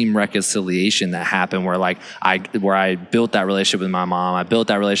extreme reconciliation that happened where I built that relationship with my mom. I built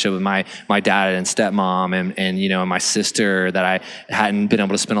that relationship with my dad and stepmom and you know, my sister that I hadn't been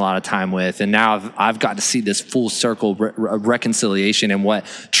able to spend a lot of time with. And now I've got to see this full circle reconciliation and what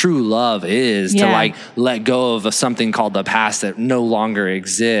true love is, to like let go of something called the past that no longer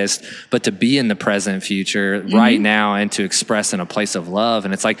exists, but to be in the present future right now and to express in a place of love.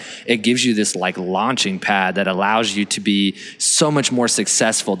 And it's like, it gives you this like launching pad that allows you to be so much more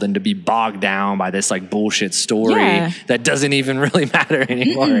successful than to be bogged down by this like bullshit story that doesn't even really matter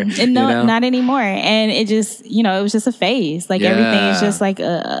anymore. No, not anymore. And it just, you know, it was just a phase. Like everything is just like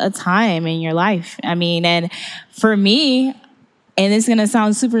a time in your life. I mean, and for me, and it's going to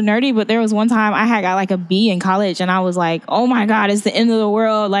sound super nerdy, but there was one time I had got like a B in college and I was like, oh my God, it's the end of the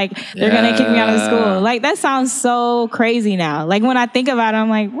world. Like they're going to kick me out of school. Like that sounds so crazy now. Like when I think about it, I'm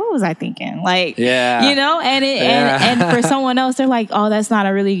like, what was I thinking? Like, you know, and for someone else, they're like, oh, that's not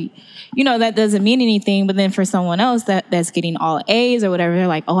a really, you know, that doesn't mean anything. But then for someone else that's getting all A's or whatever, they're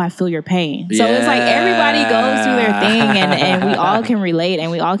like, oh, I feel your pain. So it's like everybody goes through their thing and we all can relate and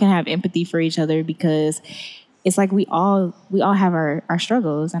we all can have empathy for each other, because it's like we all have our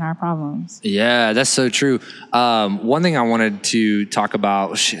struggles and our problems. Yeah, that's so true. One thing I wanted to talk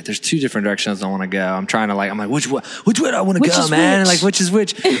about, there's 2 different directions I want to go. I'm like, which way do I want to go, man? Like, which is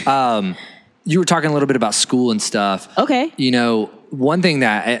which? You were talking a little bit about school and stuff. Okay. You know, one thing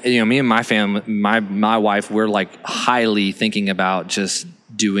that, you know, me and my family, my wife, we're like highly thinking about just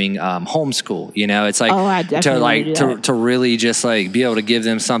doing homeschool. You know, it's like to really just like be able to give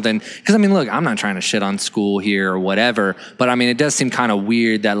them something. Because I mean, look, I'm not trying to shit on school here or whatever, but I mean, it does seem kind of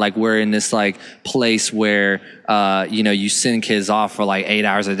weird that like we're in this like place where you know, you send kids off for like 8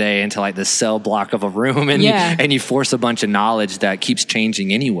 hours a day into like the cell block of a room, and you force a bunch of knowledge that keeps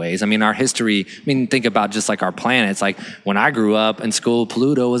changing anyways. I mean, our history, I mean, think about just like our planets. Like when I grew up in school,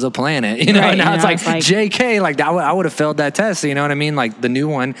 Pluto was a planet, you know, and now it's like JK, like I would have failed that test. You know what I mean? Like the new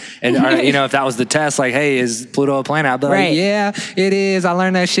one. And you know, if that was the test, like, hey, is Pluto a planet? I'd be like, yeah, it is. I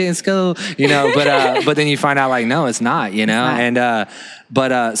learned that shit in school, you know, but then you find out like, no, it's not, you know? And,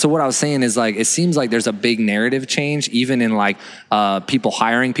 so what I was saying is like, it seems like there's a big narrative change, even in like people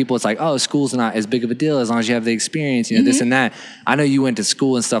hiring people. It's like, oh, school's not as big of a deal as long as you have the experience, you know, this and that. I know you went to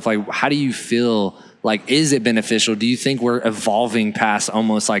school and stuff. Like, how do you feel? Like, is it beneficial? Do you think we're evolving past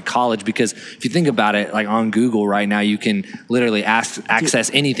almost like college? Because if you think about it, like on Google right now, you can literally access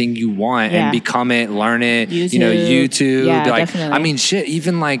anything you want and become it, learn it, YouTube. You know, YouTube. Yeah, like, definitely. I mean, shit,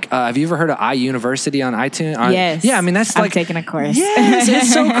 even like, have you ever heard of iUniversity on iTunes? Yes. Yeah, I mean, that's like... I'm taking a course. Yes,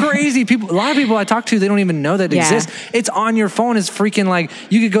 it's so crazy. A lot of people I talk to, they don't even know that it exists. It's on your phone. It's freaking like,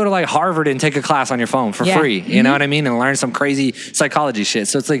 you could go to like Harvard and take a class on your phone for free. You know what I mean? And learn some crazy psychology shit.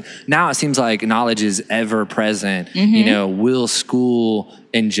 So it's like, now it seems like knowledge is ever present, you know, will school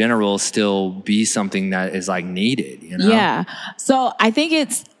in general still be something that is like needed, you know? Yeah. So I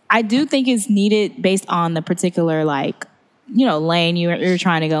do think it's needed based on the particular, like, you know, lane you're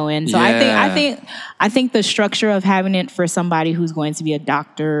trying to go in. So I think the structure of having it for somebody who's going to be a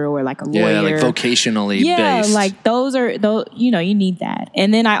doctor or like a lawyer, like vocationally based, like those, you know, you need that.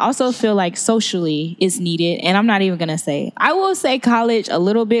 And then I also feel like socially is needed. And I'm not even gonna say, I will say college a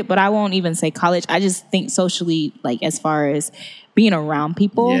little bit, but I won't even say college. I just think socially, like as far as being around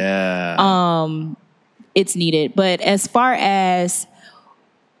people, it's needed. But as far as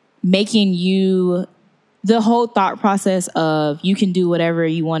making you, the whole thought process of you can do whatever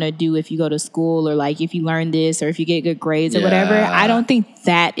you want to do if you go to school, or like if you learn this, or if you get good grades or whatever, I don't think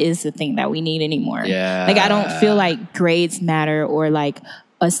that is the thing that we need anymore. Like I don't feel like grades matter or like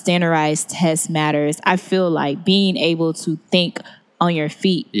a standardized test matters. I feel like being able to think on your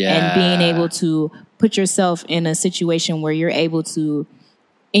feet and being able to put yourself in a situation where you're able to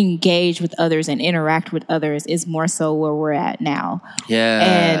engage with others and interact with others is more so where we're at now.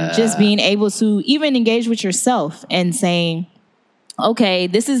 And just being able to even engage with yourself and saying, okay,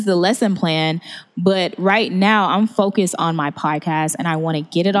 this is the lesson plan, but right now I'm focused on my podcast and I want to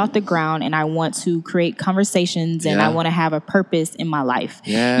get it off the ground and I want to create conversations and I want to have a purpose in my life.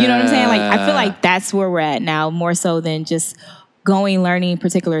 You know what I'm saying? Like, I feel like that's where we're at now, more so than just learning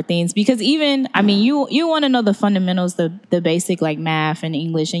particular things, because even, I mean, you want to know the fundamentals, the basic like math and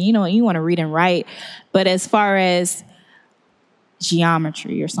English, and you know, you want to read and write, but as far as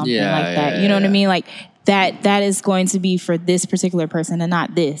geometry or something like that, you know what I mean? Like that is going to be for this particular person and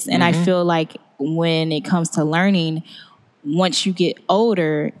not this. And I feel like when it comes to learning, once you get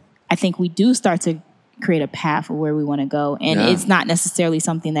older, I think we do start to create a path of where we want to go. And it's not necessarily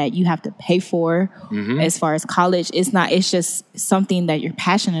something that you have to pay for as far as college. It's just something that you're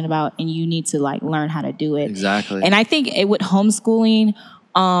passionate about and you need to like learn how to do it. Exactly. And I think with homeschooling,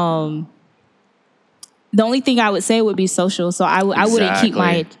 the only thing I would say would be social. So I wouldn't keep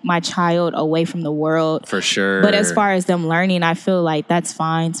my child away from the world. For sure. But as far as them learning, I feel like that's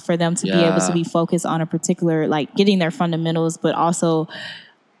fine for them to be able to be focused on a particular, like getting their fundamentals, but also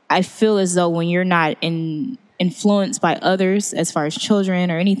I feel as though when you're not influenced by others as far as children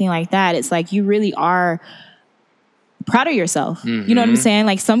or anything like that, it's like you really are proud of yourself. You know what I'm saying?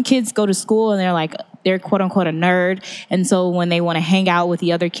 Like some kids go to school and they're quote unquote a nerd. And so when they want to hang out with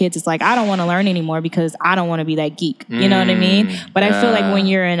the other kids, it's like, I don't want to learn anymore because I don't want to be that geek. You know what I mean? But I feel like when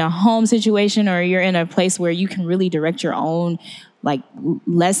you're in a home situation or you're in a place where you can really direct your own like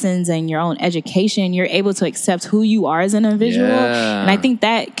lessons and your own education, you're able to accept who you are as an individual. And I think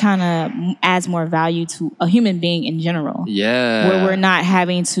that kind of adds more value to a human being in general. Where we're not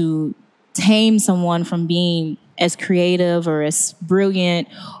having to tame someone from being as creative or as brilliant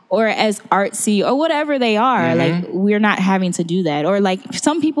or as artsy or whatever they are. Like we're not having to do that. Or like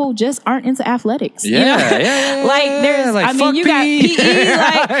some people just aren't into athletics. You know? Like there's, like, I mean, you got PE.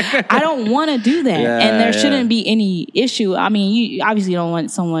 Like I don't want to do that. And there shouldn't be any issue. I mean, you obviously don't want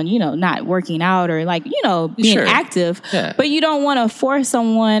someone, you know, not working out or like, you know, being active, but you don't want to force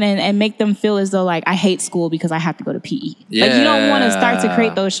someone and make them feel as though like I hate school because I have to go to PE. Like you don't want to start to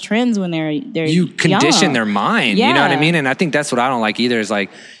create those trends when they're you condition young. Their mind. You know what I mean? And I think that's what I don't like either is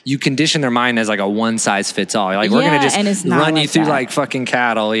like you condition their mind as like a one size fits all. Like we're going to just run you through like fucking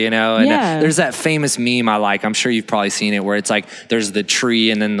cattle, you know? And there's that famous meme I like. I'm sure you've probably seen it where it's like there's the tree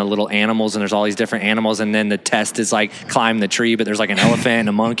and then the little animals and there's all these different animals and then the test is like climb the tree, but there's like an elephant and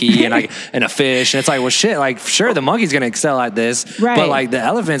a monkey and like and a fish. And it's like, well shit, like sure the monkey's going to excel at this, but like the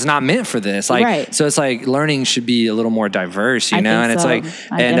elephant's not meant for this. Like so it's like learning should be a little more diverse, you know? And it's like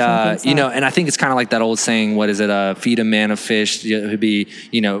and you know, and I think it's kind of like that old saying, what is it? Feed a man a fish, it would be,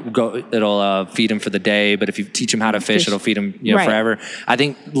 you know, it'll feed him for the day, but if you teach him how to fish, it'll feed him, you know, forever. I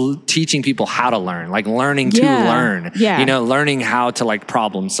think teaching people how to learn, like learning to learn, you know, learning how to like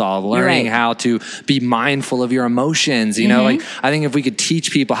problem solve, learning how to be mindful of your emotions, you know, like I think if we could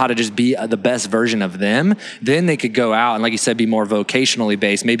teach people how to just be the best version of them, then they could go out and like you said, be more vocationally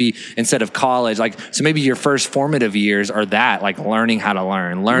based, maybe instead of college, like, so maybe your first formative years are that, like learning how to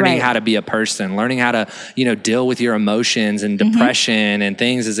learn, learning how to be a person, learning how to, you know, deal with your emotions and depression and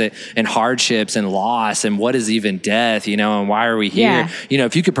things and hardships and loss and what is even death, you know, and why are we here? You know,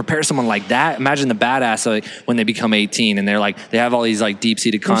 if you could prepare someone like that, imagine the badass like when they become 18 and they're like, they have all these like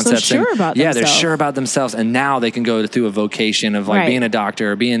deep-seated concepts. So sure about themselves. They're sure about themselves. And now they can go through a vocation of like being a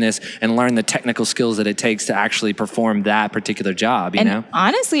doctor or being this and learn the technical skills that it takes to actually perform that particular job, you know?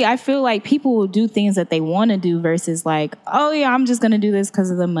 Honestly, I feel like people will do things that they want to do versus like, oh yeah, I'm just going to do this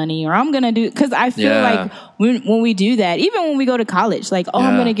because of the money or I'm going to do, because I feel like when we do that, even when we go to college, like, oh,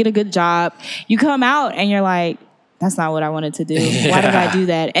 I'm going to get a good job. You come out and you're like, that's not what I wanted to do. Why did I do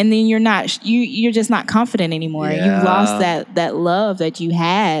that? And then you're just not confident anymore. Yeah. You've lost that love that you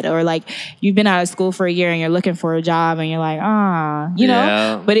had, or like you've been out of school for a year and you're looking for a job and you're like, you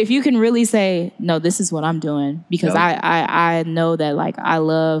know. But if you can really say, no, this is what I'm doing, because I know that like I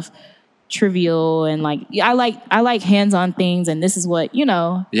love trivial and like I like hands-on things, and this is what, you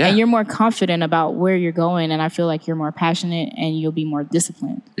know, and you're more confident about where you're going, and I feel like you're more passionate and you'll be more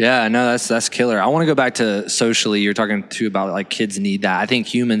disciplined. Yeah, no, that's killer. I want to go back to socially. You're talking too about like kids need that. I think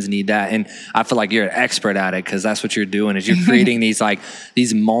humans need that, and I feel like you're an expert at it, because that's what you're doing, is you're creating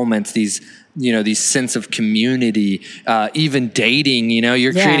these moments, these sense of community, even dating,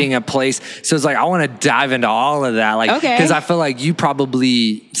 you're creating a place. So it's like, I want to dive into all of that. Like, because I feel like you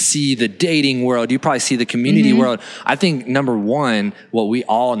probably see the dating world. You probably see the community world. I think number one, what we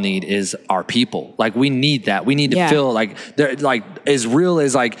all need is our people. Like, we need that. We need to feel like they're like as real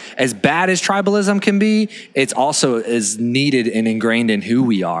as like, as bad as tribalism can be, it's also as needed and ingrained in who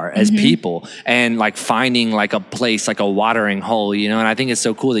we are as people, and like finding like a place, like a watering hole, and I think it's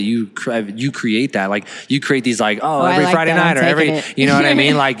so cool that you create that. Like, you create these like, every like Friday night or every, you know what I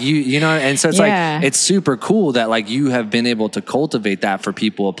mean? Like and so it's like, it's super cool that like you have been able to cultivate that for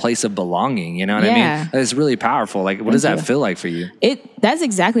people, a place of belonging, you know what I mean? It's really powerful. Like, what does that feel like for you? That's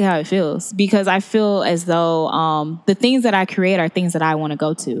exactly how it feels, because I feel as though the things that I create are things that I want to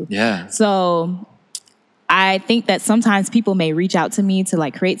go to. Yeah. So I think that sometimes people may reach out to me to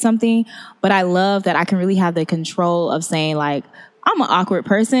like create something, but I love that I can really have the control of saying like, I'm an awkward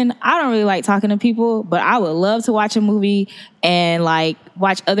person. I don't really like talking to people, but I would love to watch a movie and like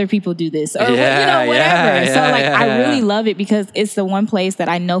watch other people do this, or whatever. So like, I really love it, because it's the one place that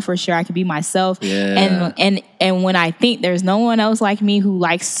I know for sure I can be myself. Yeah. And when I think there's no one else like me who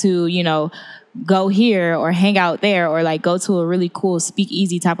likes to, go here or hang out there, or like go to a really cool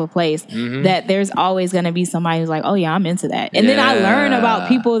speakeasy type of place, that there's always going to be somebody who's like, oh yeah, I'm into that. And then I learn about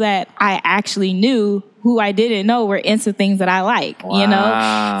people that I actually knew who I didn't know were into things that I like, So cool.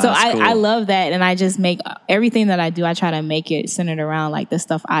 I love that. And I just make everything that I do, I try to make it centered around like the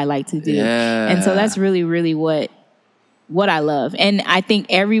stuff I like to do. Yeah. And so that's really, really what I love. And I think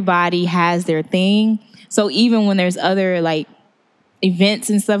everybody has their thing. So even when there's other like events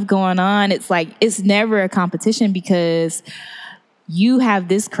and stuff going on, it's like, it's never a competition, because you have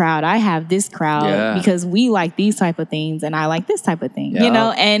this crowd, I have this crowd, because we like these type of things and I like this type of thing,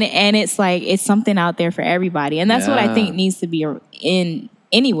 and it's like, it's something out there for everybody. And that's what I think needs to be in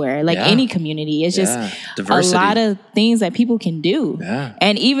anywhere, like any community. It's just diversity. A lot of things that people can do. Yeah.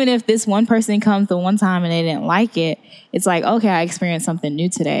 And even if this one person comes the one time and they didn't like it, it's like, okay, I experienced something new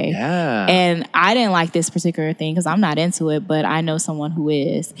today. Yeah. And I didn't like this particular thing because I'm not into it, but I know someone who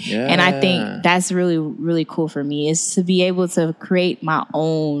is. Yeah. And I think that's really, really cool for me, is to be able to create my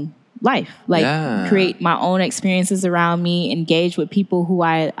own life, like create my own experiences around me, engage with people who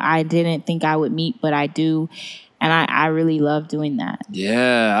I didn't think I would meet, but I do. And I really love doing that.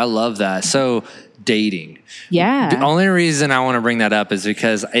 Yeah, I love that. So dating. Yeah. The only reason I want to bring that up is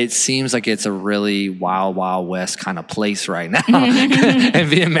because it seems like it's a really wild, wild west kind of place right now.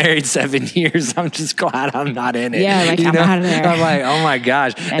 And being married 7 years, I'm just glad I'm not in it. Yeah, like I'm out of there. I'm like, oh my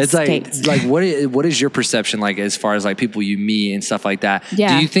gosh. It's like what is your perception like as far as like people you meet and stuff like that?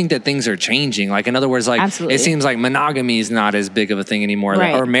 Yeah. Do you think that things are changing? Like, in other words, like Absolutely. It seems like monogamy is not as big of a thing anymore.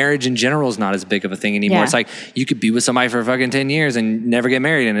 Right. Or marriage in general is not as big of a thing anymore. Yeah. It's like you could be with somebody for fucking 10 years and never get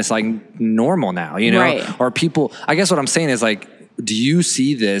married, and it's like normal now, Right. Or people, I guess what I'm saying is like, do you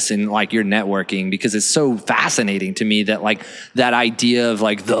see this in like your networking? Because it's so fascinating to me that like that idea of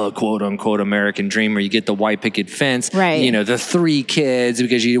like the quote unquote American dream, where you get the white picket fence, right? The 3 kids,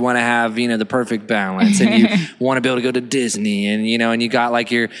 because you want to have, the perfect balance, and you want to be able to go to Disney, and, and you got like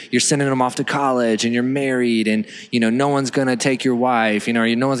you're sending them off to college, and you're married, and, no one's going to take your wife,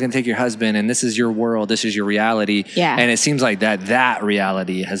 or no one's going to take your husband, and this is your world. This is your reality. Yeah. And it seems like that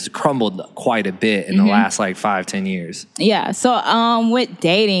reality has crumbled quite a bit in the last like 5-10 years. Yeah. So, with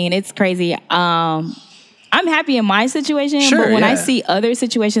dating, it's crazy. I'm happy in my situation, sure, but when I see other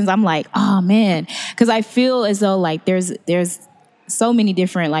situations, I'm like, oh man, because I feel as though like there's so many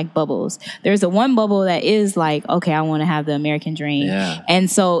different like bubbles. There's the one bubble that is like, okay, I want to have the American dream, and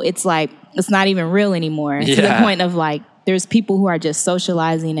so it's like it's not even real anymore to the point of like, there's people who are just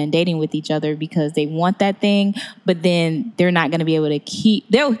socializing and dating with each other because they want that thing, but then they're not going to be able to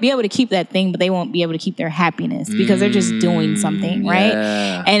they'll be able to keep that thing, but they won't be able to keep their happiness because they're just doing something, right?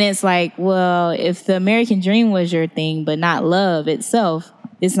 Yeah. And it's like, well, if the American dream was your thing, but not love itself,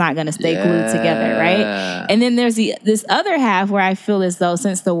 it's not going to stay glued together, right? And then there's this other half where I feel as though,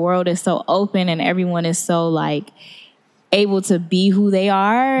 since the world is so open and everyone is so like able to be who they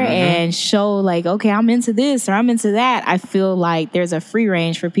are and show like, okay, I'm into this or I'm into that, I feel like there's a free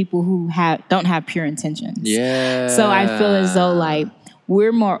range for people who don't have pure intentions. Yeah. So I feel as though like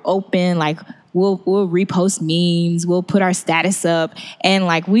we're more open, like we'll repost memes, we'll put our status up, and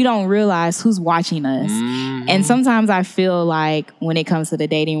like we don't realize who's watching us. And sometimes I feel like when it comes to the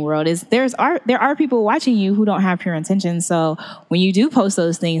dating world, there are people watching you who don't have pure intentions. So when you do post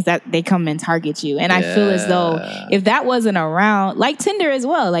those things, that they come and target you. And I feel as though if that wasn't around, like Tinder as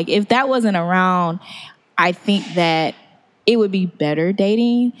well, like if that wasn't around, I think that it would be better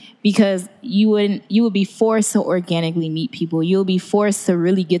dating, because you would be forced to organically meet people. You'll be forced to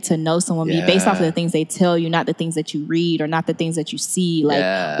really get to know someone based off of the things they tell you, not the things that you read or not the things that you see.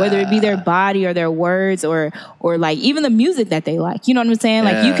 Like whether it be their body or their words or like even the music that they like. You know what I'm saying?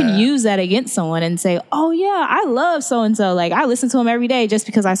 Like you can use that against someone and say, oh yeah, I love so and so. Like I listen to him every day just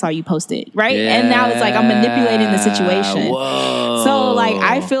because I saw you post it, right? And now it's like I'm manipulating the situation. Whoa. So like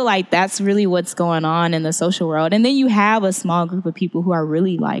I feel like that's really what's going on in the social world. And then you have a small group of people who are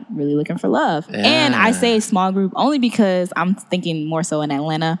really looking for love. And I say small group only because I'm thinking more so in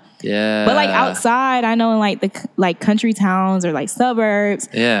Atlanta. Yeah. But like outside, I know in like the country towns or like suburbs,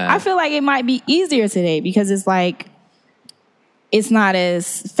 I feel like it might be easier today because it's like it's not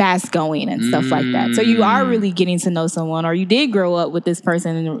as fast going and stuff like that. So you are really getting to know someone, or you did grow up with this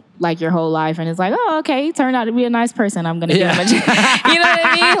person like your whole life, and it's like, oh, okay, he turned out to be a nice person. I'm gonna give him a chance. You know what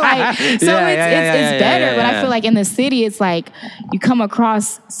I mean? Like, so it's better. But I feel like in the city, it's like you come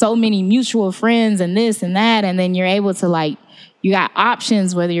across so many mutual friends and this and that, and then you're able to like, you got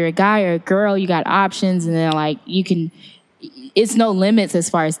options, whether you're a guy or a girl, you got options, and then like you can. It's no limits as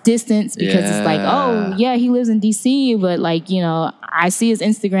far as distance, because it's like, oh yeah, he lives in DC, but like, you know, I see his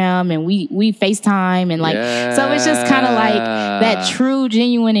Instagram and we FaceTime and like, so it's just kind of like that true,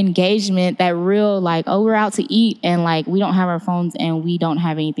 genuine engagement, that real like, oh, we're out to eat and like we don't have our phones and we don't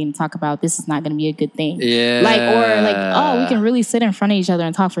have anything to talk about. This is not going to be a good thing. Like, or like, oh, we can really sit in front of each other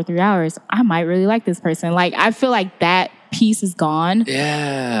and talk for 3 hours. I might really like this person. Like, I feel like that piece is gone.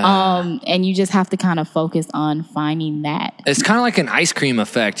 And you just have to kind of focus on finding that. It's kind of like an ice cream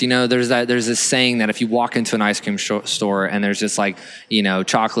effect. You know, there's this saying that if you walk into an ice cream store and there's just like, you know,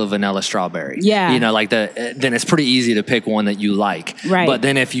 chocolate, vanilla, strawberry. You know, like then it's pretty easy to pick one that you like. Right. But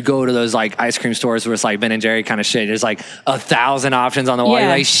then if you go to those like ice cream stores where it's like Ben and Jerry kind of shit, there's like 1,000 options on the wall. You're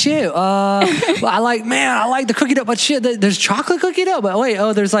like, shit, I like the cookie dough, but shit, there's chocolate cookie dough. But wait,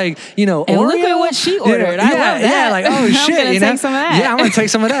 there's like, you know, and Oreo. Look at what she ordered. I love that. Like, oh shit, I'm gonna take some of that. Yeah, I'm gonna take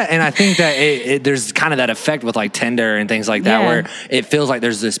some of that. And I think that there's kind of that effect with like Tinder and things like that, where it feels like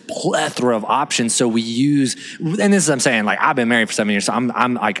there's this plethora of options. So we use, and this is, I'm saying, like, I've been married for 7 years, so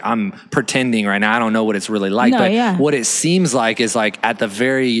I'm pretending right now. I don't know what it's really like, what it seems like is like at the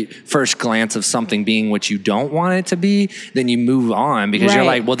very first glance of something being what you don't want it to be, then you move on because you're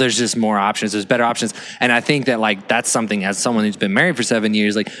like, well, there's just more options, there's better options. And I think that like that's something, as someone who's been married for 7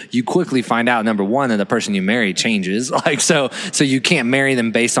 years, like you quickly find out, number one, that the person you marry changes. Like, so you can't marry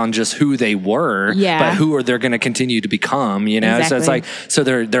them based on just who they were, but who are they're going to continue to become, you know? So it's like, so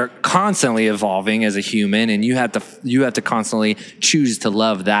they're constantly evolving as a human, and you have to constantly choose to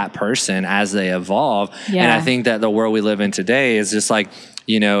love that person as they evolve. And I think that the world we live in today is just like,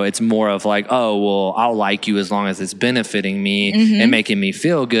 you know, it's more of like, oh, well, I'll like you as long as it's benefiting me and making me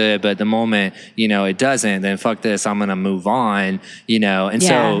feel good. But the moment, you know, it doesn't, then fuck this, I'm going to move on, you know? And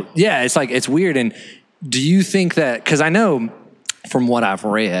so, it's like, it's weird. And do you think that, because I know from what I've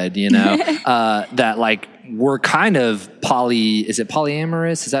read, you know, that like we're kind of is it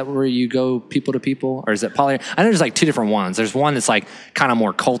polyamorous? Is that where you go people to people? Or is it poly? I know there's like two different ones. There's one that's like kind of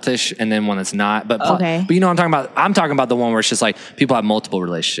more cultish and then one that's not. But but you know what I'm talking about? I'm talking about the one where it's just like people have multiple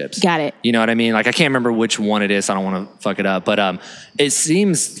relationships. Got it. You know what I mean? Like I can't remember which one it is. So I don't want to fuck it up. But it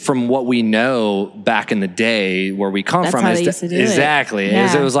seems from what we know back in the day where we come from. Exactly.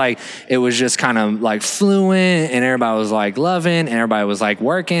 It was like, it was just kind of like fluent and everybody was like loving and everybody was like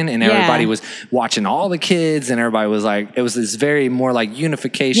working and everybody was watching all the kids and everybody was like, it was this very more like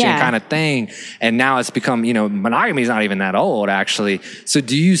unification kind of thing. And now it's become, you know, monogamy is not even that old actually. So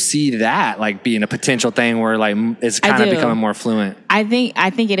do you see that like being a potential thing where like it's kind of becoming more fluent? I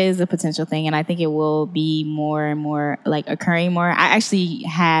think it is a potential thing, and I think it will be more and more like occurring more. I actually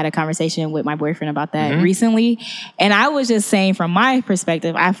had a conversation with my boyfriend about that recently, and I was just saying from my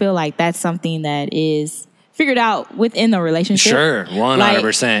perspective, I feel like that's something that is figured out within the relationship. Sure,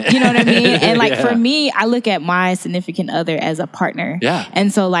 100%. Like, you know what I mean? And like for me, I look at my significant other as a partner. Yeah.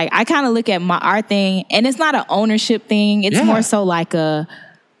 And so like I kind of look at our thing, and it's not an ownership thing. It's more so like a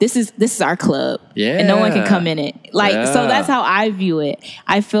this is our club. Yeah. And no one can come in it. Like, so that's how I view it.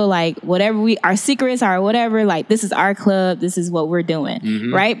 I feel like whatever our secrets are, whatever, like, this is our club. This is what we're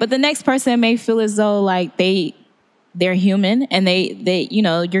doing. Right. But the next person may feel as though like they're human and they, you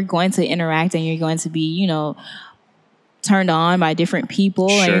know, you're going to interact and you're going to be, you know, turned on by different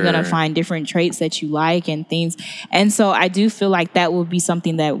people and you're going to find different traits that you like and things. And so I do feel like that will be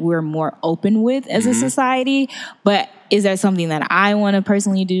something that we're more open with as a society. But is that something that I want to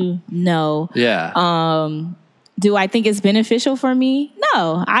personally do? No. Yeah. Do I think it's beneficial for me?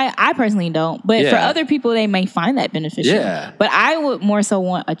 No, I personally don't. But for other people, they may find that beneficial. Yeah. But I would more so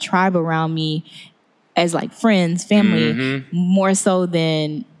want a tribe around me as like friends, family, more so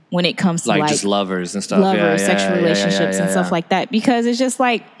than when it comes to like just lovers and stuff. Sexual relationships and stuff like that. Because it's just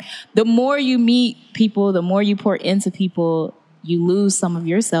like the more you meet people, the more you pour into people, you lose some of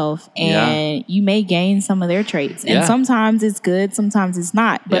yourself and you may gain some of their traits. And sometimes it's good, sometimes it's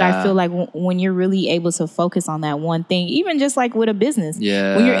not. But I feel like when you're really able to focus on that one thing, even just like with a business,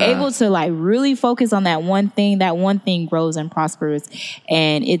 when you're able to like really focus on that one thing grows and prospers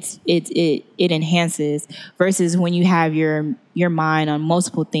and it enhances, versus when you have your mind on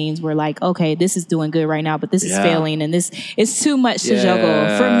multiple things where like, okay, this is doing good right now, but this is failing and this is too much to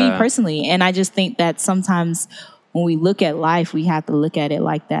juggle for me personally. And I just think that sometimes when we look at life, we have to look at it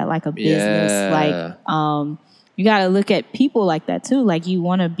like that, like a business. Like, you got to look at people like that too. Like you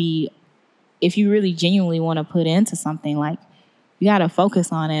want to be, if you really genuinely want to put into something, like you got to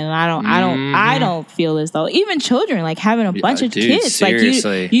focus on it. And I don't feel as though even children, like having a bunch of kids,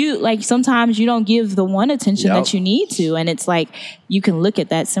 seriously. Like you like sometimes you don't give the one attention that you need to. And it's like, you can look at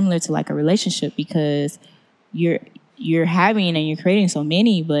that similar to like a relationship, because you're having and you're creating so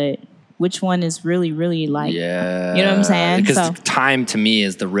many, but which one is really, really like, you know what I'm saying? Because time to me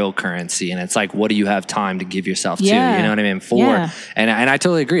is the real currency. And it's like, what do you have time to give yourself to? You know what I mean? And I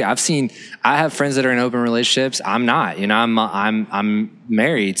totally agree. I have friends that are in open relationships. I'm not, you know, I'm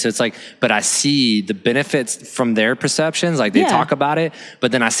married. So it's like, but I see the benefits from their perceptions. Like they talk about it,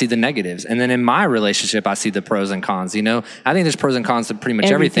 but then I see the negatives. And then in my relationship, I see the pros and cons, you know? I think there's pros and cons to pretty much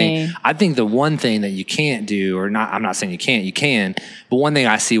everything. I think the one thing that you can't do, or not, I'm not saying you can, but one thing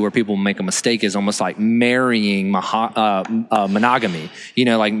I see where people make a mistake is almost like marrying monogamy, you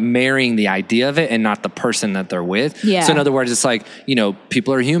know, like marrying the idea of it and not the person that they're with. Yeah. So in other words, it's like, you know,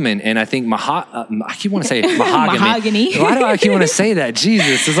 people are human. And I think I keep want to say mahogany. Why do I keep want to say that?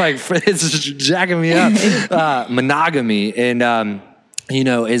 Jesus, it's like, it's just jacking me up. Monogamy. And, you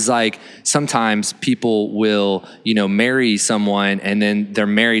know, is like sometimes people will, you know, marry someone and then they're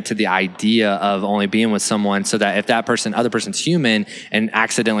married to the idea of only being with someone, so that if that other person's human and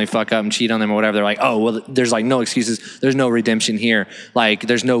accidentally fuck up and cheat on them or whatever, they're like, oh, well, there's like no excuses. There's no redemption here. Like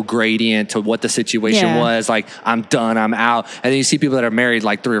there's no gradient to what the situation was. Like I'm done. I'm out. And then you see people that are married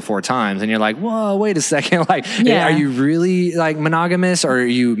like 3 or 4 times and you're like, whoa, wait a second. Like, are you really like monogamous, or are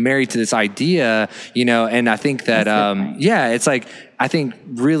you married to this idea? You know? And I think that, it's like, I think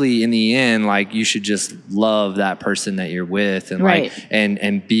really in the end, like you should just love that person that you're with and like,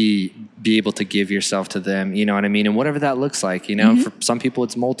 and be able to give yourself to them, you know what I mean? And whatever that looks like, you know, for some people,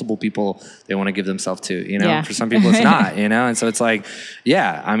 it's multiple people they want to give themselves to, you know, for some people it's not, you know? And so it's like,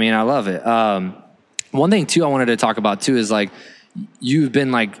 I mean, I love it. One thing too, I wanted to talk about too, is like, you've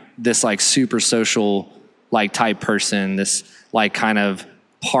been like this like super social, like type person, this like kind of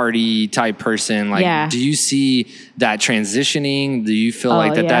party type person. Like, do you see that transitioning? Do you feel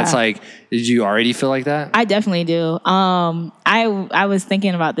like that's like, did you already feel like that? I definitely do. I was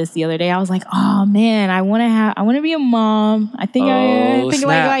thinking about this the other day. I was like, oh man, I want to be a mom. I think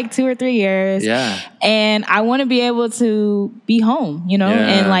like 2 or 3 years. Yeah. And I want to be able to be home, you know,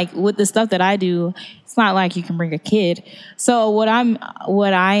 and like with the stuff that I do, it's not like you can bring a kid. So what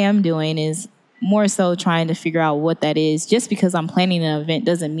I am doing is more so trying to figure out what that is. Just because I'm planning an event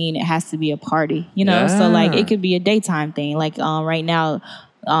doesn't mean it has to be a party, you know? So like it could be a daytime thing. Like right now,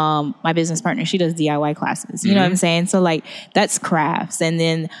 my business partner, she does DIY classes, you know what I'm saying? So like that's crafts. And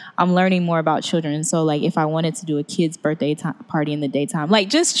then I'm learning more about children. So like if I wanted to do a kid's birthday party in the daytime, like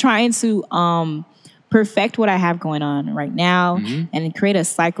just trying to perfect what I have going on right now and create a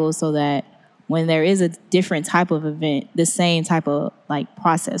cycle so that when there is a different type of event, the same type of like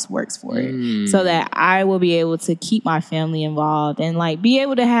process works for it, so that I will be able to keep my family involved and like be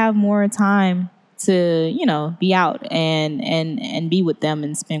able to have more time to, you know, be out and be with them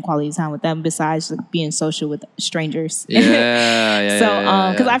and spend quality time with them, besides like, being social with strangers. So,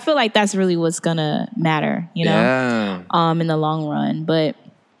 because I feel like that's really what's gonna matter, you know, in the long run. But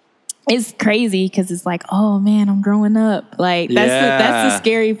it's crazy because it's like, oh man, I'm growing up. Like that's the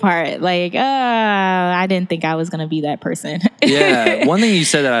scary part. Like, I didn't think I was gonna be that person. Yeah. One thing you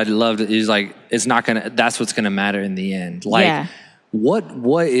said that I loved is like, that's what's gonna matter in the end. Like,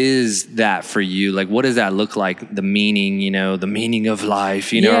 what is that for you? Like, what does that look like? The meaning, the meaning of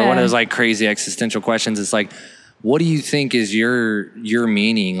life, or one of those like crazy existential questions. It's like, what do you think is your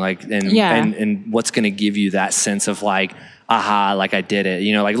meaning? Like, and what's gonna give you that sense of like, aha, like I did it,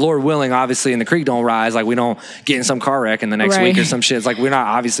 like Lord willing, obviously, and the creek don't rise, like we don't get in some car wreck in the next week or some shit. It's like, we're not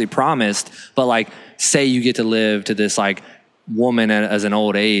obviously promised, but like, say you get to live to this like woman as an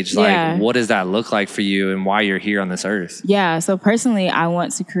old age, like what does that look like for you and why you're here on this earth? Yeah. So personally, I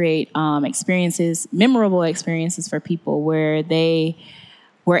want to create memorable experiences for people where they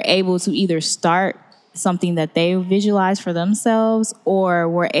were able to either start something that they visualize for themselves or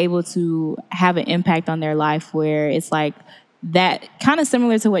were able to have an impact on their life where it's like that, kind of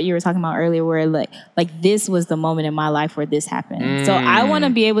similar to what you were talking about earlier, where like this was the moment in my life where this happened. So I want to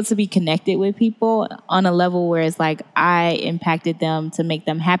be able to be connected with people on a level where it's like I impacted them to make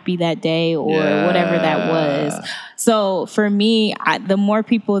them happy that day or whatever that was. So for me, the more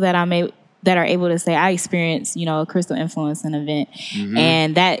people that that are able to say I experienced, a crystal influence an event,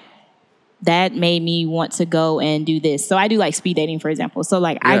 and that made me want to go and do this. So I do like speed dating, for example. So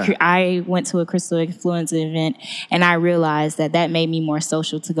like I went to a crystal influence event and I realized that made me more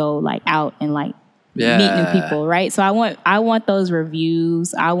social to go like out and like meet new people, right? So I want those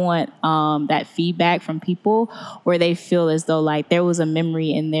reviews. I want that feedback from people where they feel as though like there was a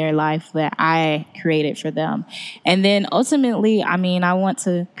memory in their life that I created for them. And then ultimately, I want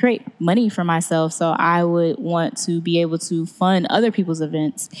to create money for myself. So I would want to be able to fund other people's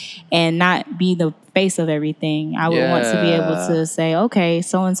events and not be the face of everything. I would want to be able to say, okay,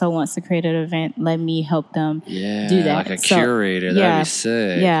 so-and-so wants to create an event. Let me help them do that. Like a curator. That'd be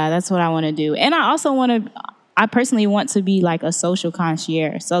sick. Yeah, that's what I want to do. And I personally want to be like a social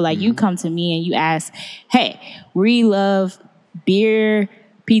concierge. So like you come to me and you ask, hey, we love beer,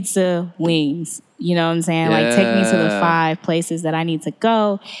 pizza, wings. You know what I'm saying? Like take me to the 5 places that I need to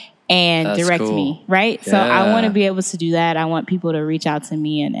go and direct me, right? So I want to be able to do that. I want people to reach out to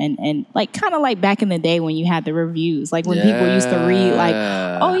me and like kind of like back in the day when you had the reviews, like when people used to read like,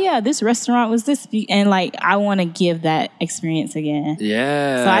 oh yeah, this restaurant was this, and like I want to give that experience again.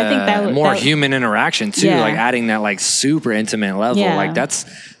 Yeah. So I think that more human interaction too, like adding that like super intimate level. Like that's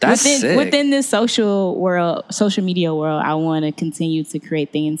sick. Within this social media world, I want to continue to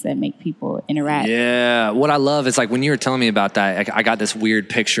create things that make people interact. Yeah. What I love is like when you were telling me about that, I got this weird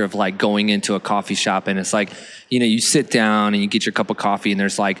picture of like going into a coffee shop and it's like, you sit down and you get your cup of coffee and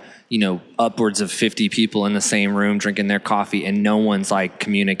there's like, upwards of 50 people in the same room drinking their coffee and no one's like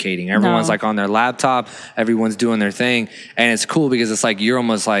communicating. Everyone's like on their laptop. Everyone's doing their thing. And it's cool because it's like, you're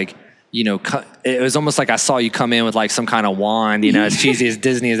almost like, it was almost like I saw you come in with like some kind of wand, as cheesy as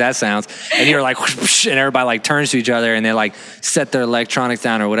Disney as that sounds. And you're like, whoosh, and everybody like turns to each other and they like set their electronics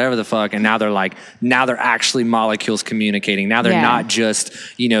down or whatever the fuck. And now they're actually molecules communicating. Now they're not just,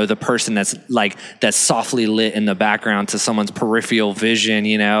 the person that's softly lit in the background to someone's peripheral vision,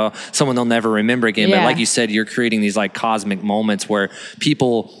 someone they'll never remember again. But like you said, you're creating these like cosmic moments where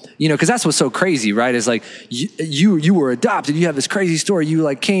people, because that's what's so crazy, right? Is like you were adopted. You have this crazy story. You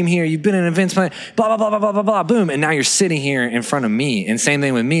like came here. You've been in events, blah blah blah blah blah blah blah. Boom, and now you're sitting here in front of me. And same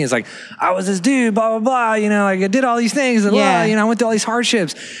thing with me is like I was this dude, blah blah blah. Like I did all these things, and I went through all these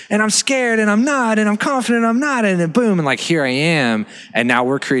hardships, and I'm scared, and I'm not, and I'm confident, I'm not, and then boom, and like here I am, and now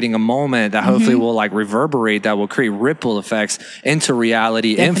we're creating a moment that hopefully will like reverberate, that will create ripple effects into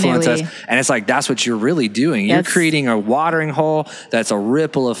reality, influence us, and it's like that's what you're really doing. You're creating a watering hole that's a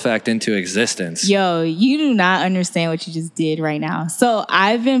ripple effect into existence. Yo, you do not understand what you just did right now. So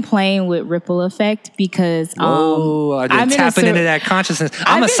I've been playing with ripple effect because I've been tapping into that consciousness.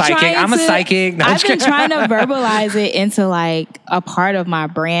 I'm a psychic. No, I've been trying to verbalize it into like a part of my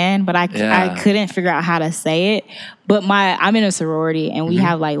brand, but I couldn't figure out how to say it. But I'm in a sorority and we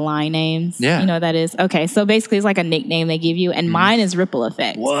have like line names. Yeah. You know what that is? Okay. So basically it's like a nickname they give you and mine is Ripple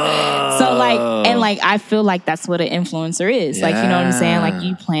Effect. Whoa. So like, I feel like that's what an influencer is. Yeah. Like, you know what I'm saying? Like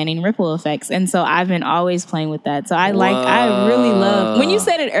you planning ripple effects. And so I've been always playing with that. So I really love, when you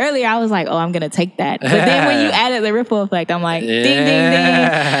said it earlier, I was like, oh, I'm going to take that. But then when you added the ripple effect, I'm like, ding, ding, ding.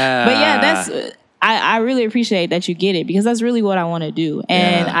 But yeah, I really appreciate that you get it because that's really what I want to do.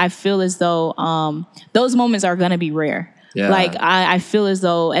 And I feel as though those moments are going to be rare. Yeah. Like I feel as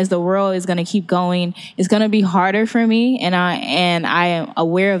though as the world is going to keep going, it's going to be harder for me. And I am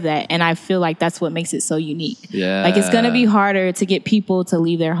aware of that. And I feel like that's what makes it so unique. Yeah. Like it's going to be harder to get people to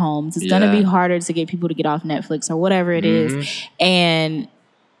leave their homes. It's going to be harder to get people to get off Netflix or whatever it is. And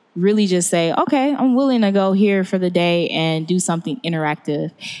really just say, okay, I'm willing to go here for the day and do something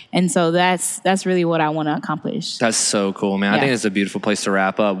interactive. And so that's really what I want to accomplish. That's so cool, man. I think it's a beautiful place to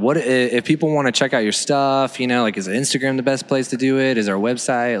wrap up. What if people want to check out your stuff, you know, like is Instagram the best place to do it? Is there a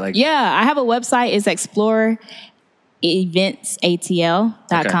website? Like, yeah, I have a website. It's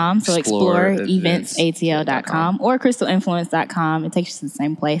exploreeventsatl.com. So exploreeventsatl.com or crystalinfluence.com. It takes you to the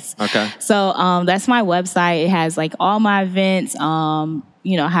same place. Okay. So that's my website. It has like all my events,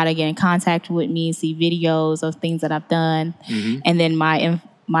 you know, how to get in contact with me, see videos of things that I've done. Mm-hmm. And then my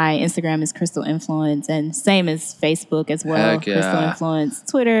Instagram is Crystal Influence, and same as Facebook as well. Crystal Influence.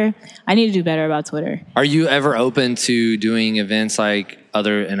 Twitter. I need to do better about Twitter. Are you ever open to doing events like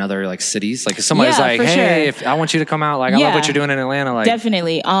in other like cities? Like if somebody's like, hey, if I want you to come out, like I love what you're doing in Atlanta. Like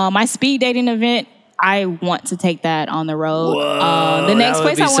definitely. My speed dating event, I want to take that on the road. Whoa, the next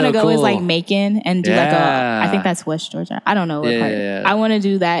place I want to go is like Macon and do Yeah. I think that's West Georgia. I don't know what part. Yeah. I want to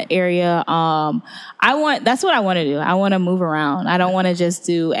do that area. That's what I want to do. I want to move around. I don't want to just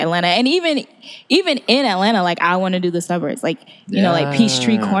do Atlanta. And even in Atlanta, like I want to do the suburbs, like, you know, like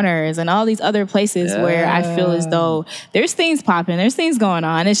Peachtree Corners and all these other places where I feel as though there's things popping, there's things going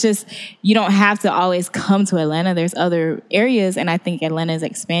on. It's just, you don't have to always come to Atlanta. There's other areas. And I think Atlanta is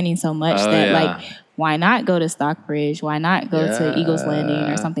expanding so much like, why not go to Stockbridge? Why not go to Eagles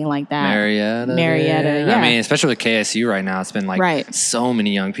Landing or something like that? Marietta. Yeah. I mean, especially with KSU right now, it's been like so many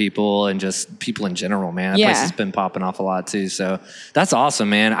young people and just people in general, man. That place has been popping off a lot too. So that's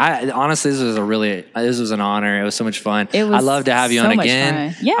awesome, man. Honestly, this was an honor. It was so much fun. I'd love to have you on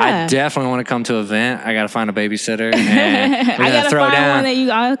again. Yeah. I definitely want to come to an event. I got to find a babysitter. And I got to find one that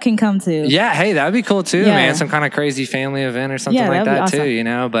you all can come to. Yeah. Hey, that'd be cool too, man. Some kind of crazy family event or something like that too, you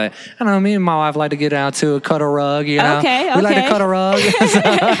know? But I don't know, me and my wife like to get out to cut a rug, you know? Okay. We like to cut a rug.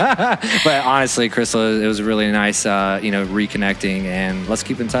 But honestly, Crystal, it was really nice, you know, reconnecting, and let's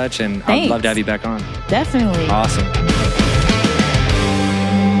keep in touch, and I'd love to have you back on. Definitely. Awesome.